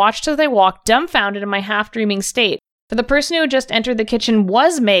crouched. I watched as they walked, dumbfounded in my half-dreaming state. For the person who had just entered the kitchen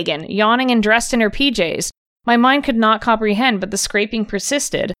was Megan, yawning and dressed in her PJs. My mind could not comprehend, but the scraping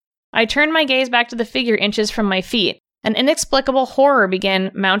persisted. I turned my gaze back to the figure inches from my feet. An inexplicable horror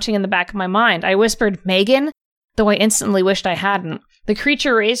began mounting in the back of my mind. I whispered, "Megan?" Though I instantly wished I hadn't. The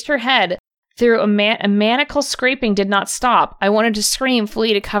creature raised her head. Through a maniacal scraping did not stop. I wanted to scream,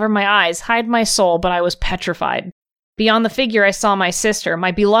 flee, to cover my eyes, hide my soul, but I was petrified. Beyond the figure, I saw my sister,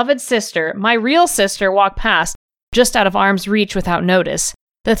 my beloved sister, my real sister, walk past, just out of arm's reach without notice.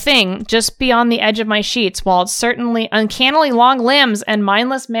 The thing, just beyond the edge of my sheets, while its certainly uncannily long limbs and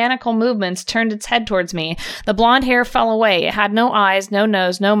mindless maniacal movements turned its head towards me. The blonde hair fell away. It had no eyes, no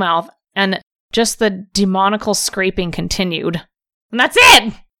nose, no mouth, and just the demonical scraping continued. And that's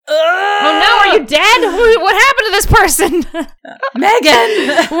it! Oh no, are you dead? What happened to this person?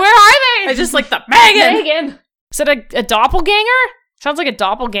 Megan! Where are they? I just like the Megan! Is it a doppelganger? Sounds like a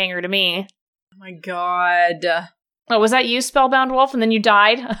doppelganger to me. Oh my god. Oh, was that you, Spellbound Wolf, and then you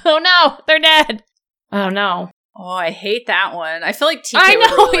died? Oh no, they're dead. Oh no. Oh, I hate that one. I feel like TK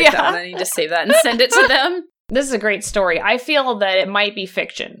would really like that one. I need to save that and send it to them. This is a great story. I feel that it might be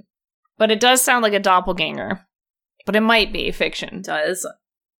fiction, but it does sound like a doppelganger. But it might be fiction. It does.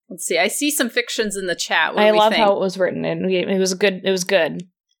 Let's see. I see some fictions in the chat. I love how it was written. It was good. It was good.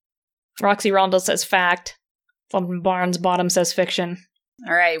 Roxy Rondell says fact. Barnes Bottom says fiction.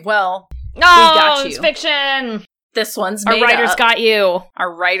 All right. Well, we got you. It's fiction. This one's made Our writers up. got you.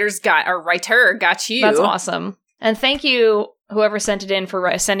 Our writer got you. That's awesome. And thank you, whoever sent it in,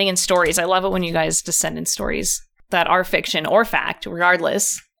 for sending in stories. I love it when you guys just send in stories that are fiction or fact,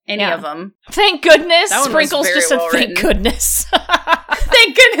 regardless. Any of them. Thank goodness. That one Sprinkles was very just said, well "Thank written. goodness."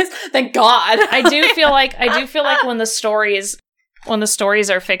 Thank goodness. Thank God. I do feel like when the stories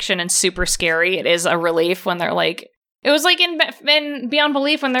are fiction and super scary, it is a relief when they're like. It was like in Beyond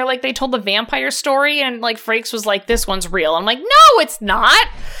Belief when they told the vampire story and like Frakes was like, "This one's real." I'm like, "No, it's not."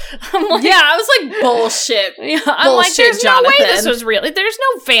 I'm like, yeah, I was like, bullshit. Yeah, I'm like, "There's Jonathan. no way this was real. There's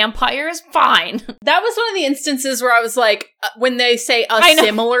no vampires." Fine. That was one of the instances where I was like, when they say a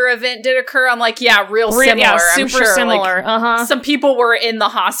similar event did occur, I'm like, yeah, real similar. Yeah, super I'm sure. Similar. Like, some people were in the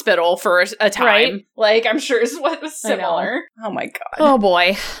hospital for a time. Right? Like, I'm sure is what was similar. Oh my God. Oh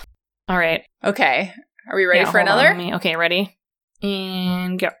boy. All right. Okay. Are we ready for another? Okay, ready?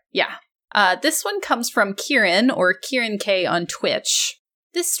 And go. Yeah. This one comes from Kieran, or Kieran K on Twitch.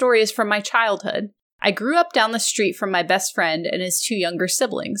 This story is from my childhood. I grew up down the street from my best friend and his 2 younger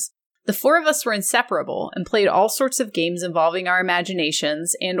siblings. The 4 of us were inseparable and played all sorts of games involving our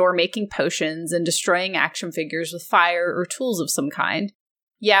imaginations and or making potions and destroying action figures with fire or tools of some kind.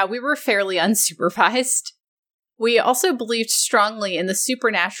 Yeah, we were fairly unsupervised. We also believed strongly in the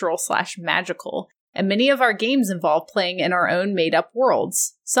supernatural/magical, and many of our games involved playing in our own made-up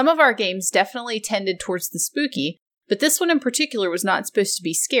worlds. Some of our games definitely tended towards the spooky, but this one in particular was not supposed to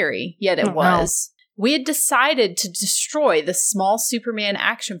be scary, yet it was. We had decided to destroy the small Superman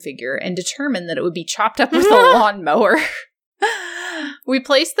action figure and determined that it would be chopped up with a lawnmower. We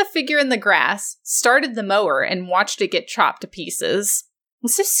placed the figure in the grass, started the mower, and watched it get chopped to pieces.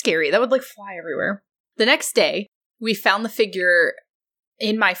 It's so scary. That would, fly everywhere. The next day, we found the figure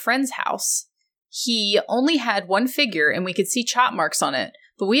in my friend's house. He only had 1 figure, and we could see chop marks on it,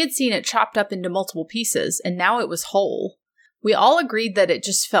 but we had seen it chopped up into multiple pieces, and now it was whole. We all agreed that it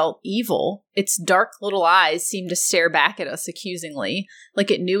just felt evil. Its dark little eyes seemed to stare back at us accusingly, like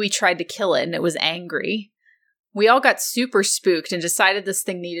it knew we tried to kill it and it was angry. We all got super spooked and decided this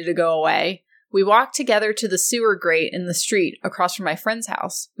thing needed to go away. We walked together to the sewer grate in the street across from my friend's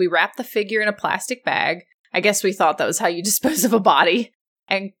house. We wrapped the figure in a plastic bag. I guess we thought that was how you dispose of a body.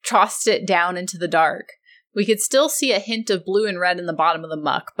 And tossed it down into the dark. We could still see a hint of blue and red in the bottom of the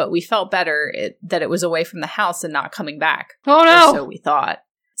muck, but we felt better that it was away from the house and not coming back. Oh no! Or so we thought.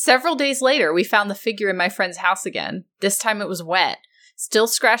 Several days later, we found the figure in my friend's house again. This time it was wet, still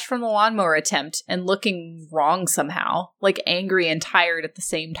scratched from the lawnmower attempt, and looking wrong somehow, like angry and tired at the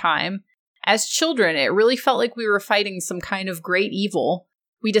same time. As children, it really felt like we were fighting some kind of great evil.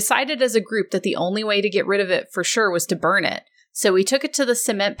 We decided as a group that the only way to get rid of it for sure was to burn it. So we took it to the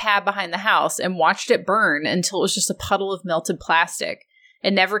cement pad behind the house and watched it burn until it was just a puddle of melted plastic.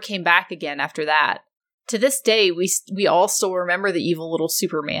 It never came back again after that. To this day, we all still remember the evil little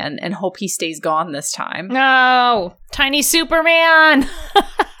Superman and hope he stays gone this time. No! Tiny Superman!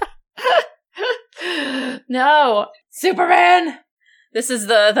 No! Superman! This is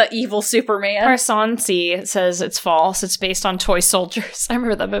the evil Superman. Parsansi says it's false. It's based on toy soldiers. I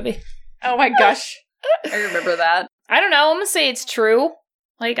remember that movie. Oh my gosh. I remember that. I don't know. I'm gonna say it's true.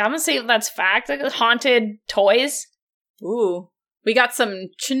 I'm gonna say that's fact. Haunted toys. Ooh. We got some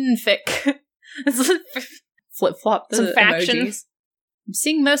chinfic. Flip-flop the some faction. Emojis. I'm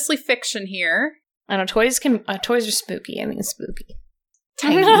seeing mostly fiction here. I know, toys are spooky. I mean, spooky.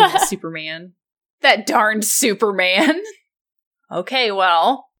 Tiny little Superman. That darned Superman. Okay,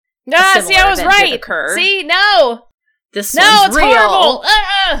 well. See, I was right. See, no. This one's real.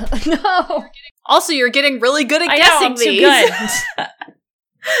 Horrible. No. Also, you're getting really good at guessing these. Too good.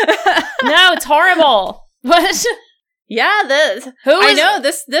 No, it's horrible. What? Yeah, this. I know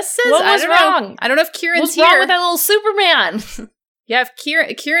this is. What was wrong? I don't know if Kieran's here. What's wrong with that little Superman? Yeah, if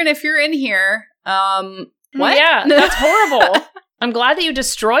Kieran, if you're in here, what? Yeah, that's horrible. I'm glad that you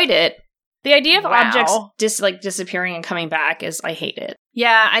destroyed it. The idea of objects disappearing and coming back I hate it.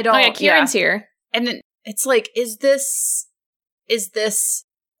 Yeah, I don't. Oh, yeah, Kieran's here. And then it's like, is this,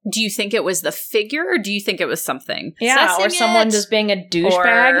 do you think it was the figure or do you think it was something? Yeah, or someone just being a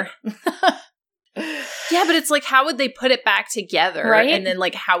douchebag. Yeah, but it's like, how would they put it back together? Right? And then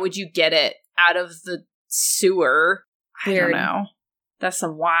how would you get it out of the sewer? Weird. I don't know. That's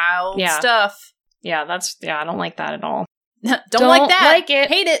some wild stuff. Yeah, I don't like that at all. Don't like that. Like it.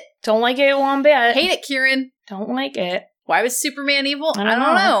 Hate it. Don't like it one bit. Hate it, Kieran. Don't like it. Why was Superman evil? I don't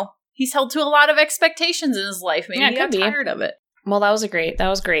know. He's held to a lot of expectations in his life. Maybe he got tired of it. Well, that was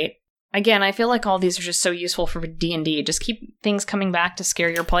great. Again, I feel like all these are just so useful for D&D. Just keep things coming back to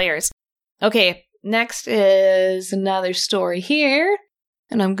scare your players. Okay, next is another story here.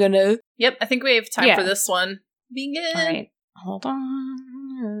 And I'm gonna... Yep, I think we have time for this one. Begin. All right, hold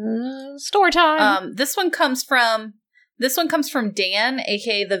on. Story time. This one comes from Dan,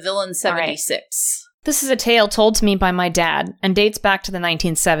 aka the Villain 76. Right. This is a tale told to me by my dad and dates back to the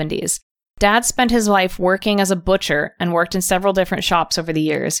 1970s. Dad spent his life working as a butcher and worked in several different shops over the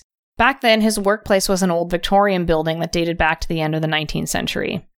years. Back then, his workplace was an old Victorian building that dated back to the end of the 19th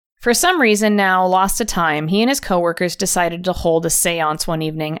century. For some reason now lost to time, he and his coworkers decided to hold a seance one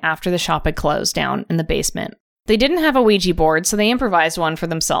evening after the shop had closed down in the basement. They didn't have a Ouija board, so they improvised one for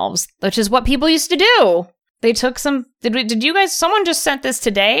themselves, which is what people used to do. They took some... Did you guys... Someone just sent this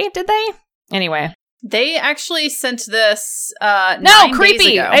today, did they? Anyway. They actually sent this, No, 9 creepy!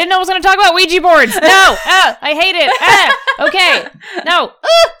 days ago. I didn't know I was going to talk about Ouija boards! No! I hate it! Okay. No.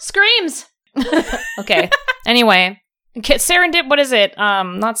 Screams! Okay. Anyway. Serendip... What is it?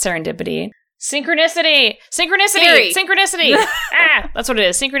 Not serendipity. Synchronicity! Synchronicity! Scary. Synchronicity! That's what it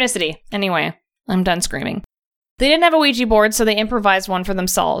is. Synchronicity. Anyway. I'm done screaming. They didn't have a Ouija board, so they improvised one for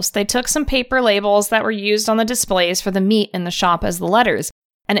themselves. They took some paper labels that were used on the displays for the meat in the shop as the letters,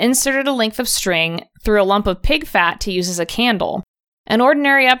 and inserted a length of string through a lump of pig fat to use as a candle. An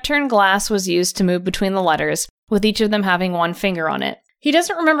ordinary upturned glass was used to move between the letters, with each of them having one finger on it. He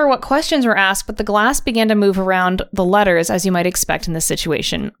doesn't remember what questions were asked, but the glass began to move around the letters as you might expect in this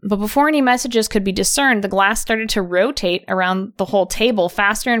situation. But before any messages could be discerned, the glass started to rotate around the whole table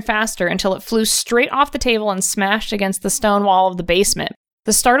faster and faster until it flew straight off the table and smashed against the stone wall of the basement.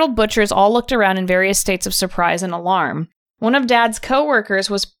 The startled butchers all looked around in various states of surprise and alarm. One of Dad's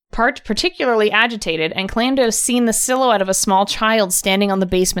co-workers was particularly agitated and claimed to have seen the silhouette of a small child standing on the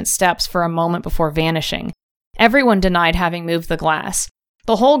basement steps for a moment before vanishing. Everyone denied having moved the glass.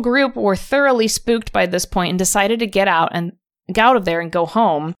 The whole group were thoroughly spooked by this point and decided to get out of there and go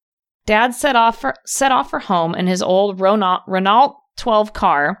home. Dad set off for home in his old Renault 12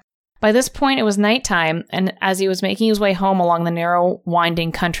 car. By this point, it was nighttime, and as he was making his way home along the narrow,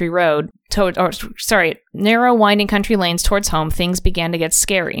 winding country lanes towards home, things began to get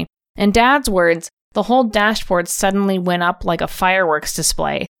scary. In Dad's words, the whole dashboard suddenly went up like a fireworks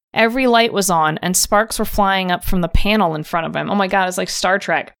display. Every light was on, and sparks were flying up from the panel in front of him. Oh my god, it's like Star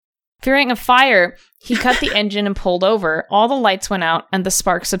Trek. Fearing a fire, he cut the engine and pulled over. All the lights went out, and the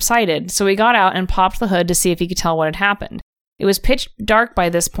sparks subsided, so he got out and popped the hood to see if he could tell what had happened. It was pitch dark by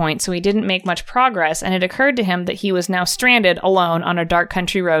this point, so he didn't make much progress, and it occurred to him that he was now stranded alone on a dark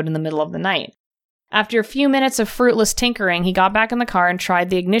country road in the middle of the night. After a few minutes of fruitless tinkering, he got back in the car and tried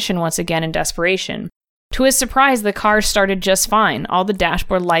the ignition once again in desperation. To his surprise, the car started just fine. All the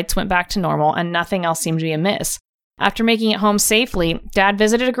dashboard lights went back to normal, and nothing else seemed to be amiss. After making it home safely, Dad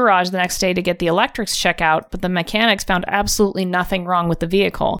visited a garage the next day to get the electrics checked out, but the mechanics found absolutely nothing wrong with the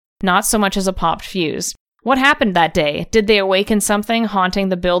vehicle, not so much as a popped fuse. What happened that day? Did they awaken something haunting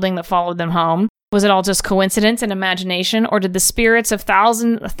the building that followed them home? Was it all just coincidence and imagination, or did the spirits of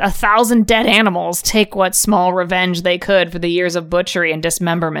a thousand dead animals take what small revenge they could for the years of butchery and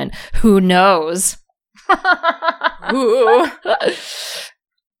dismemberment? Who knows? Ooh.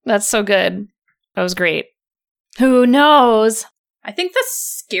 That's so good. That was great. Who knows? I think the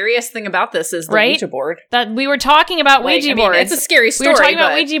scariest thing about this is the Right? Ouija board. That we were talking about Ouija boards. It's a scary story. We were talking about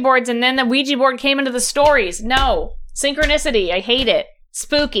but- Ouija boards, and then the Ouija board came into the stories. No. Synchronicity. I hate it.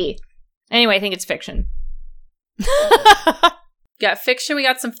 Spooky. Anyway, I think it's fiction. Got fiction. We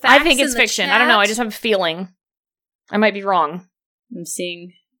got some facts. I think it's in the fiction. chat. I don't know. I just have a feeling. I might be wrong. I'm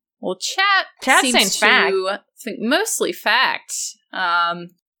seeing. Well, chat Chat's saying seems fact. to think mostly fact.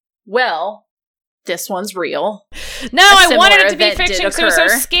 Well, this one's real. No, A I wanted it to be similar event fiction did because it was so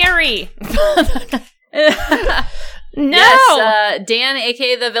occur. scary. No. Yes, Dan,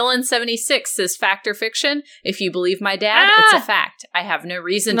 aka the villain 76, says fact or fiction. If you believe my dad, it's a fact. I have no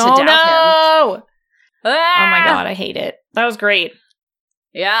reason to doubt him. No. Ah! Oh my god, I hate it. That was great.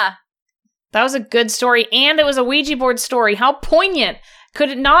 Yeah. That was a good story, and it was a Ouija board story. How poignant. Could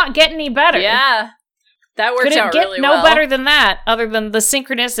it not get any better? Yeah. That worked Could it out get really no well. better than that, other than the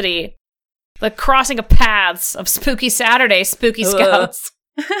synchronicity, the crossing of paths of Spooky Saturday, Spooky Ugh. Scouts.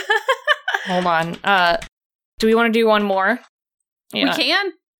 Hold on. Do we want to do one more? We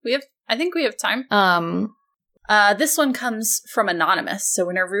can. I think we have time. This one comes from Anonymous, so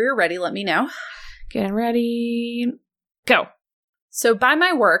whenever you're ready, let me know. Getting ready. Go. So by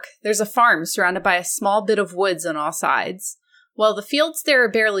my work, there's a farm surrounded by a small bit of woods on all sides. Well, the fields there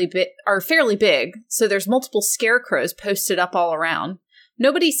are fairly big, so there's multiple scarecrows posted up all around.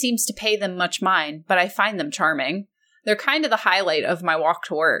 Nobody seems to pay them much mind, but I find them charming. They're kind of the highlight of my walk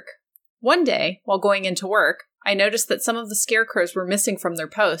to work. One day, while going into work, I noticed that some of the scarecrows were missing from their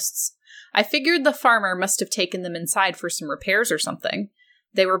posts. I figured the farmer must have taken them inside for some repairs or something.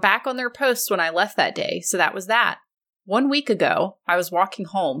 They were back on their posts when I left that day, so that was that. 1 week ago, I was walking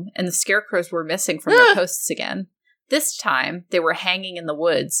home, and the scarecrows were missing from their posts again. This time, they were hanging in the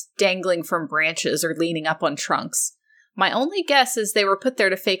woods, dangling from branches or leaning up on trunks. My only guess is they were put there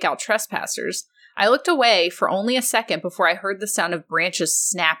to fake out trespassers. I looked away for only a second before I heard the sound of branches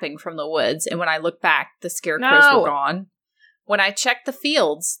snapping from the woods, and when I looked back, the scarecrows were gone. When I checked the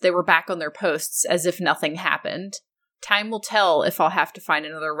fields, they were back on their posts, as if nothing happened. Time will tell if I'll have to find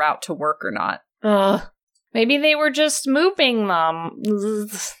another route to work or not. Ugh. Maybe they were just moving them.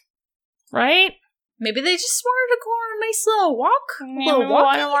 Right? Maybe they just wanted to go on a nice little walk.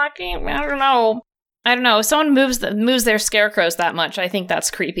 I don't know. If someone moves their scarecrows that much, I think that's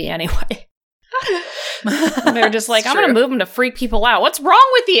creepy anyway. They're just like, I'm going to move them to freak people out. What's wrong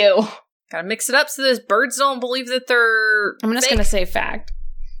with you? Gotta mix it up so those birds don't believe that they're I'm just fake. going to say fact.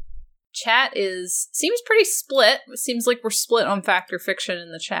 Chat seems pretty split. It seems like we're split on fact or fiction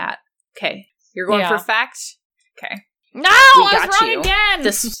in the chat. Okay. You're going for fact? Okay. No, I got was wrong you. again.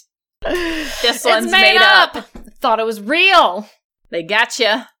 This It's one's made up. Thought it was real. They got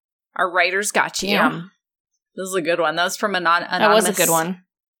you. Our writers got you. Damn. This is a good one. That was from Anonymous. That was a good one.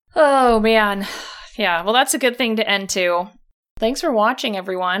 Oh, man. Yeah, well, that's a good thing to end to. Thanks for watching,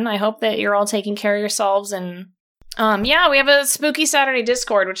 everyone. I hope that you're all taking care of yourselves. And, yeah, we have a Spooky Saturday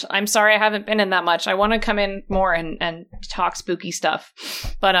Discord, which I'm sorry I haven't been in that much. I want to come in more and talk spooky stuff.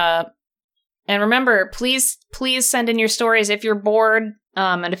 But, and remember, please send in your stories if you're bored.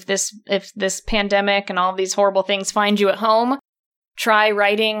 And if this pandemic and all these horrible things find you at home, try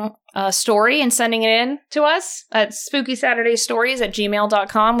writing a story and sending it in to us at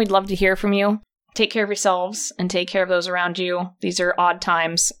spookysaturdaystories@gmail.com. We'd love to hear from you. Take care of yourselves and take care of those around you. These are odd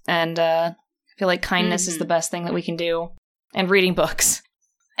times, and I feel like kindness is the best thing that we can do. And reading books.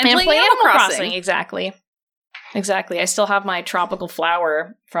 And playing Animal Crossing. Exactly. I still have my tropical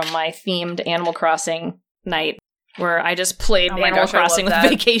flower from my themed Animal Crossing night, where I just played Animal Crossing with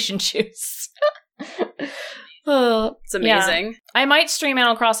vacation shoes. It's amazing. Yeah. I might stream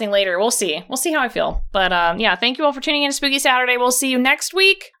Animal Crossing later. We'll see how I feel. But yeah, thank you all for tuning in to Spooky Saturday. We'll see you next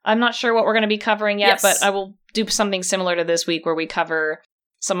week. I'm not sure what we're going to be covering yet, but I will do something similar to this week where we cover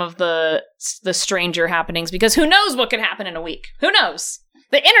some of the stranger happenings, because who knows what could happen in a week? Who knows?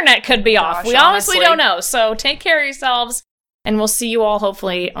 The internet could be off. We honestly don't know. So take care of yourselves, and we'll see you all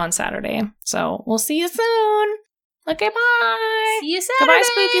hopefully on Saturday. So we'll see you soon. Okay, bye. See you Saturday. Goodbye,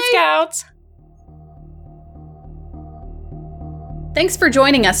 Spooky Scouts. Thanks for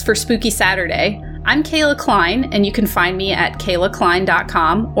joining us for Spooky Saturday. I'm Kayla Klein, and you can find me at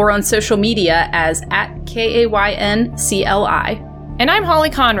kaylaklein.com or on social media as @KAYNCLI. And I'm Holly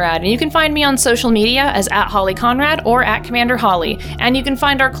Conrad, and you can find me on social media as @HollyConrad or @CommanderHolly. And you can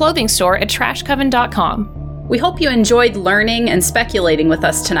find our clothing store at trashcoven.com. We hope you enjoyed learning and speculating with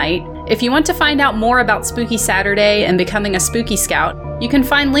us tonight. If you want to find out more about Spooky Saturday and becoming a Spooky Scout, you can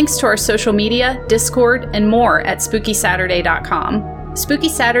find links to our social media, Discord, and more at spookysaturday.com. Spooky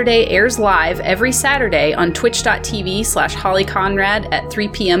Saturday airs live every Saturday on twitch.tv/HollyConrad at 3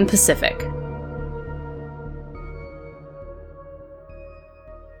 p.m. Pacific.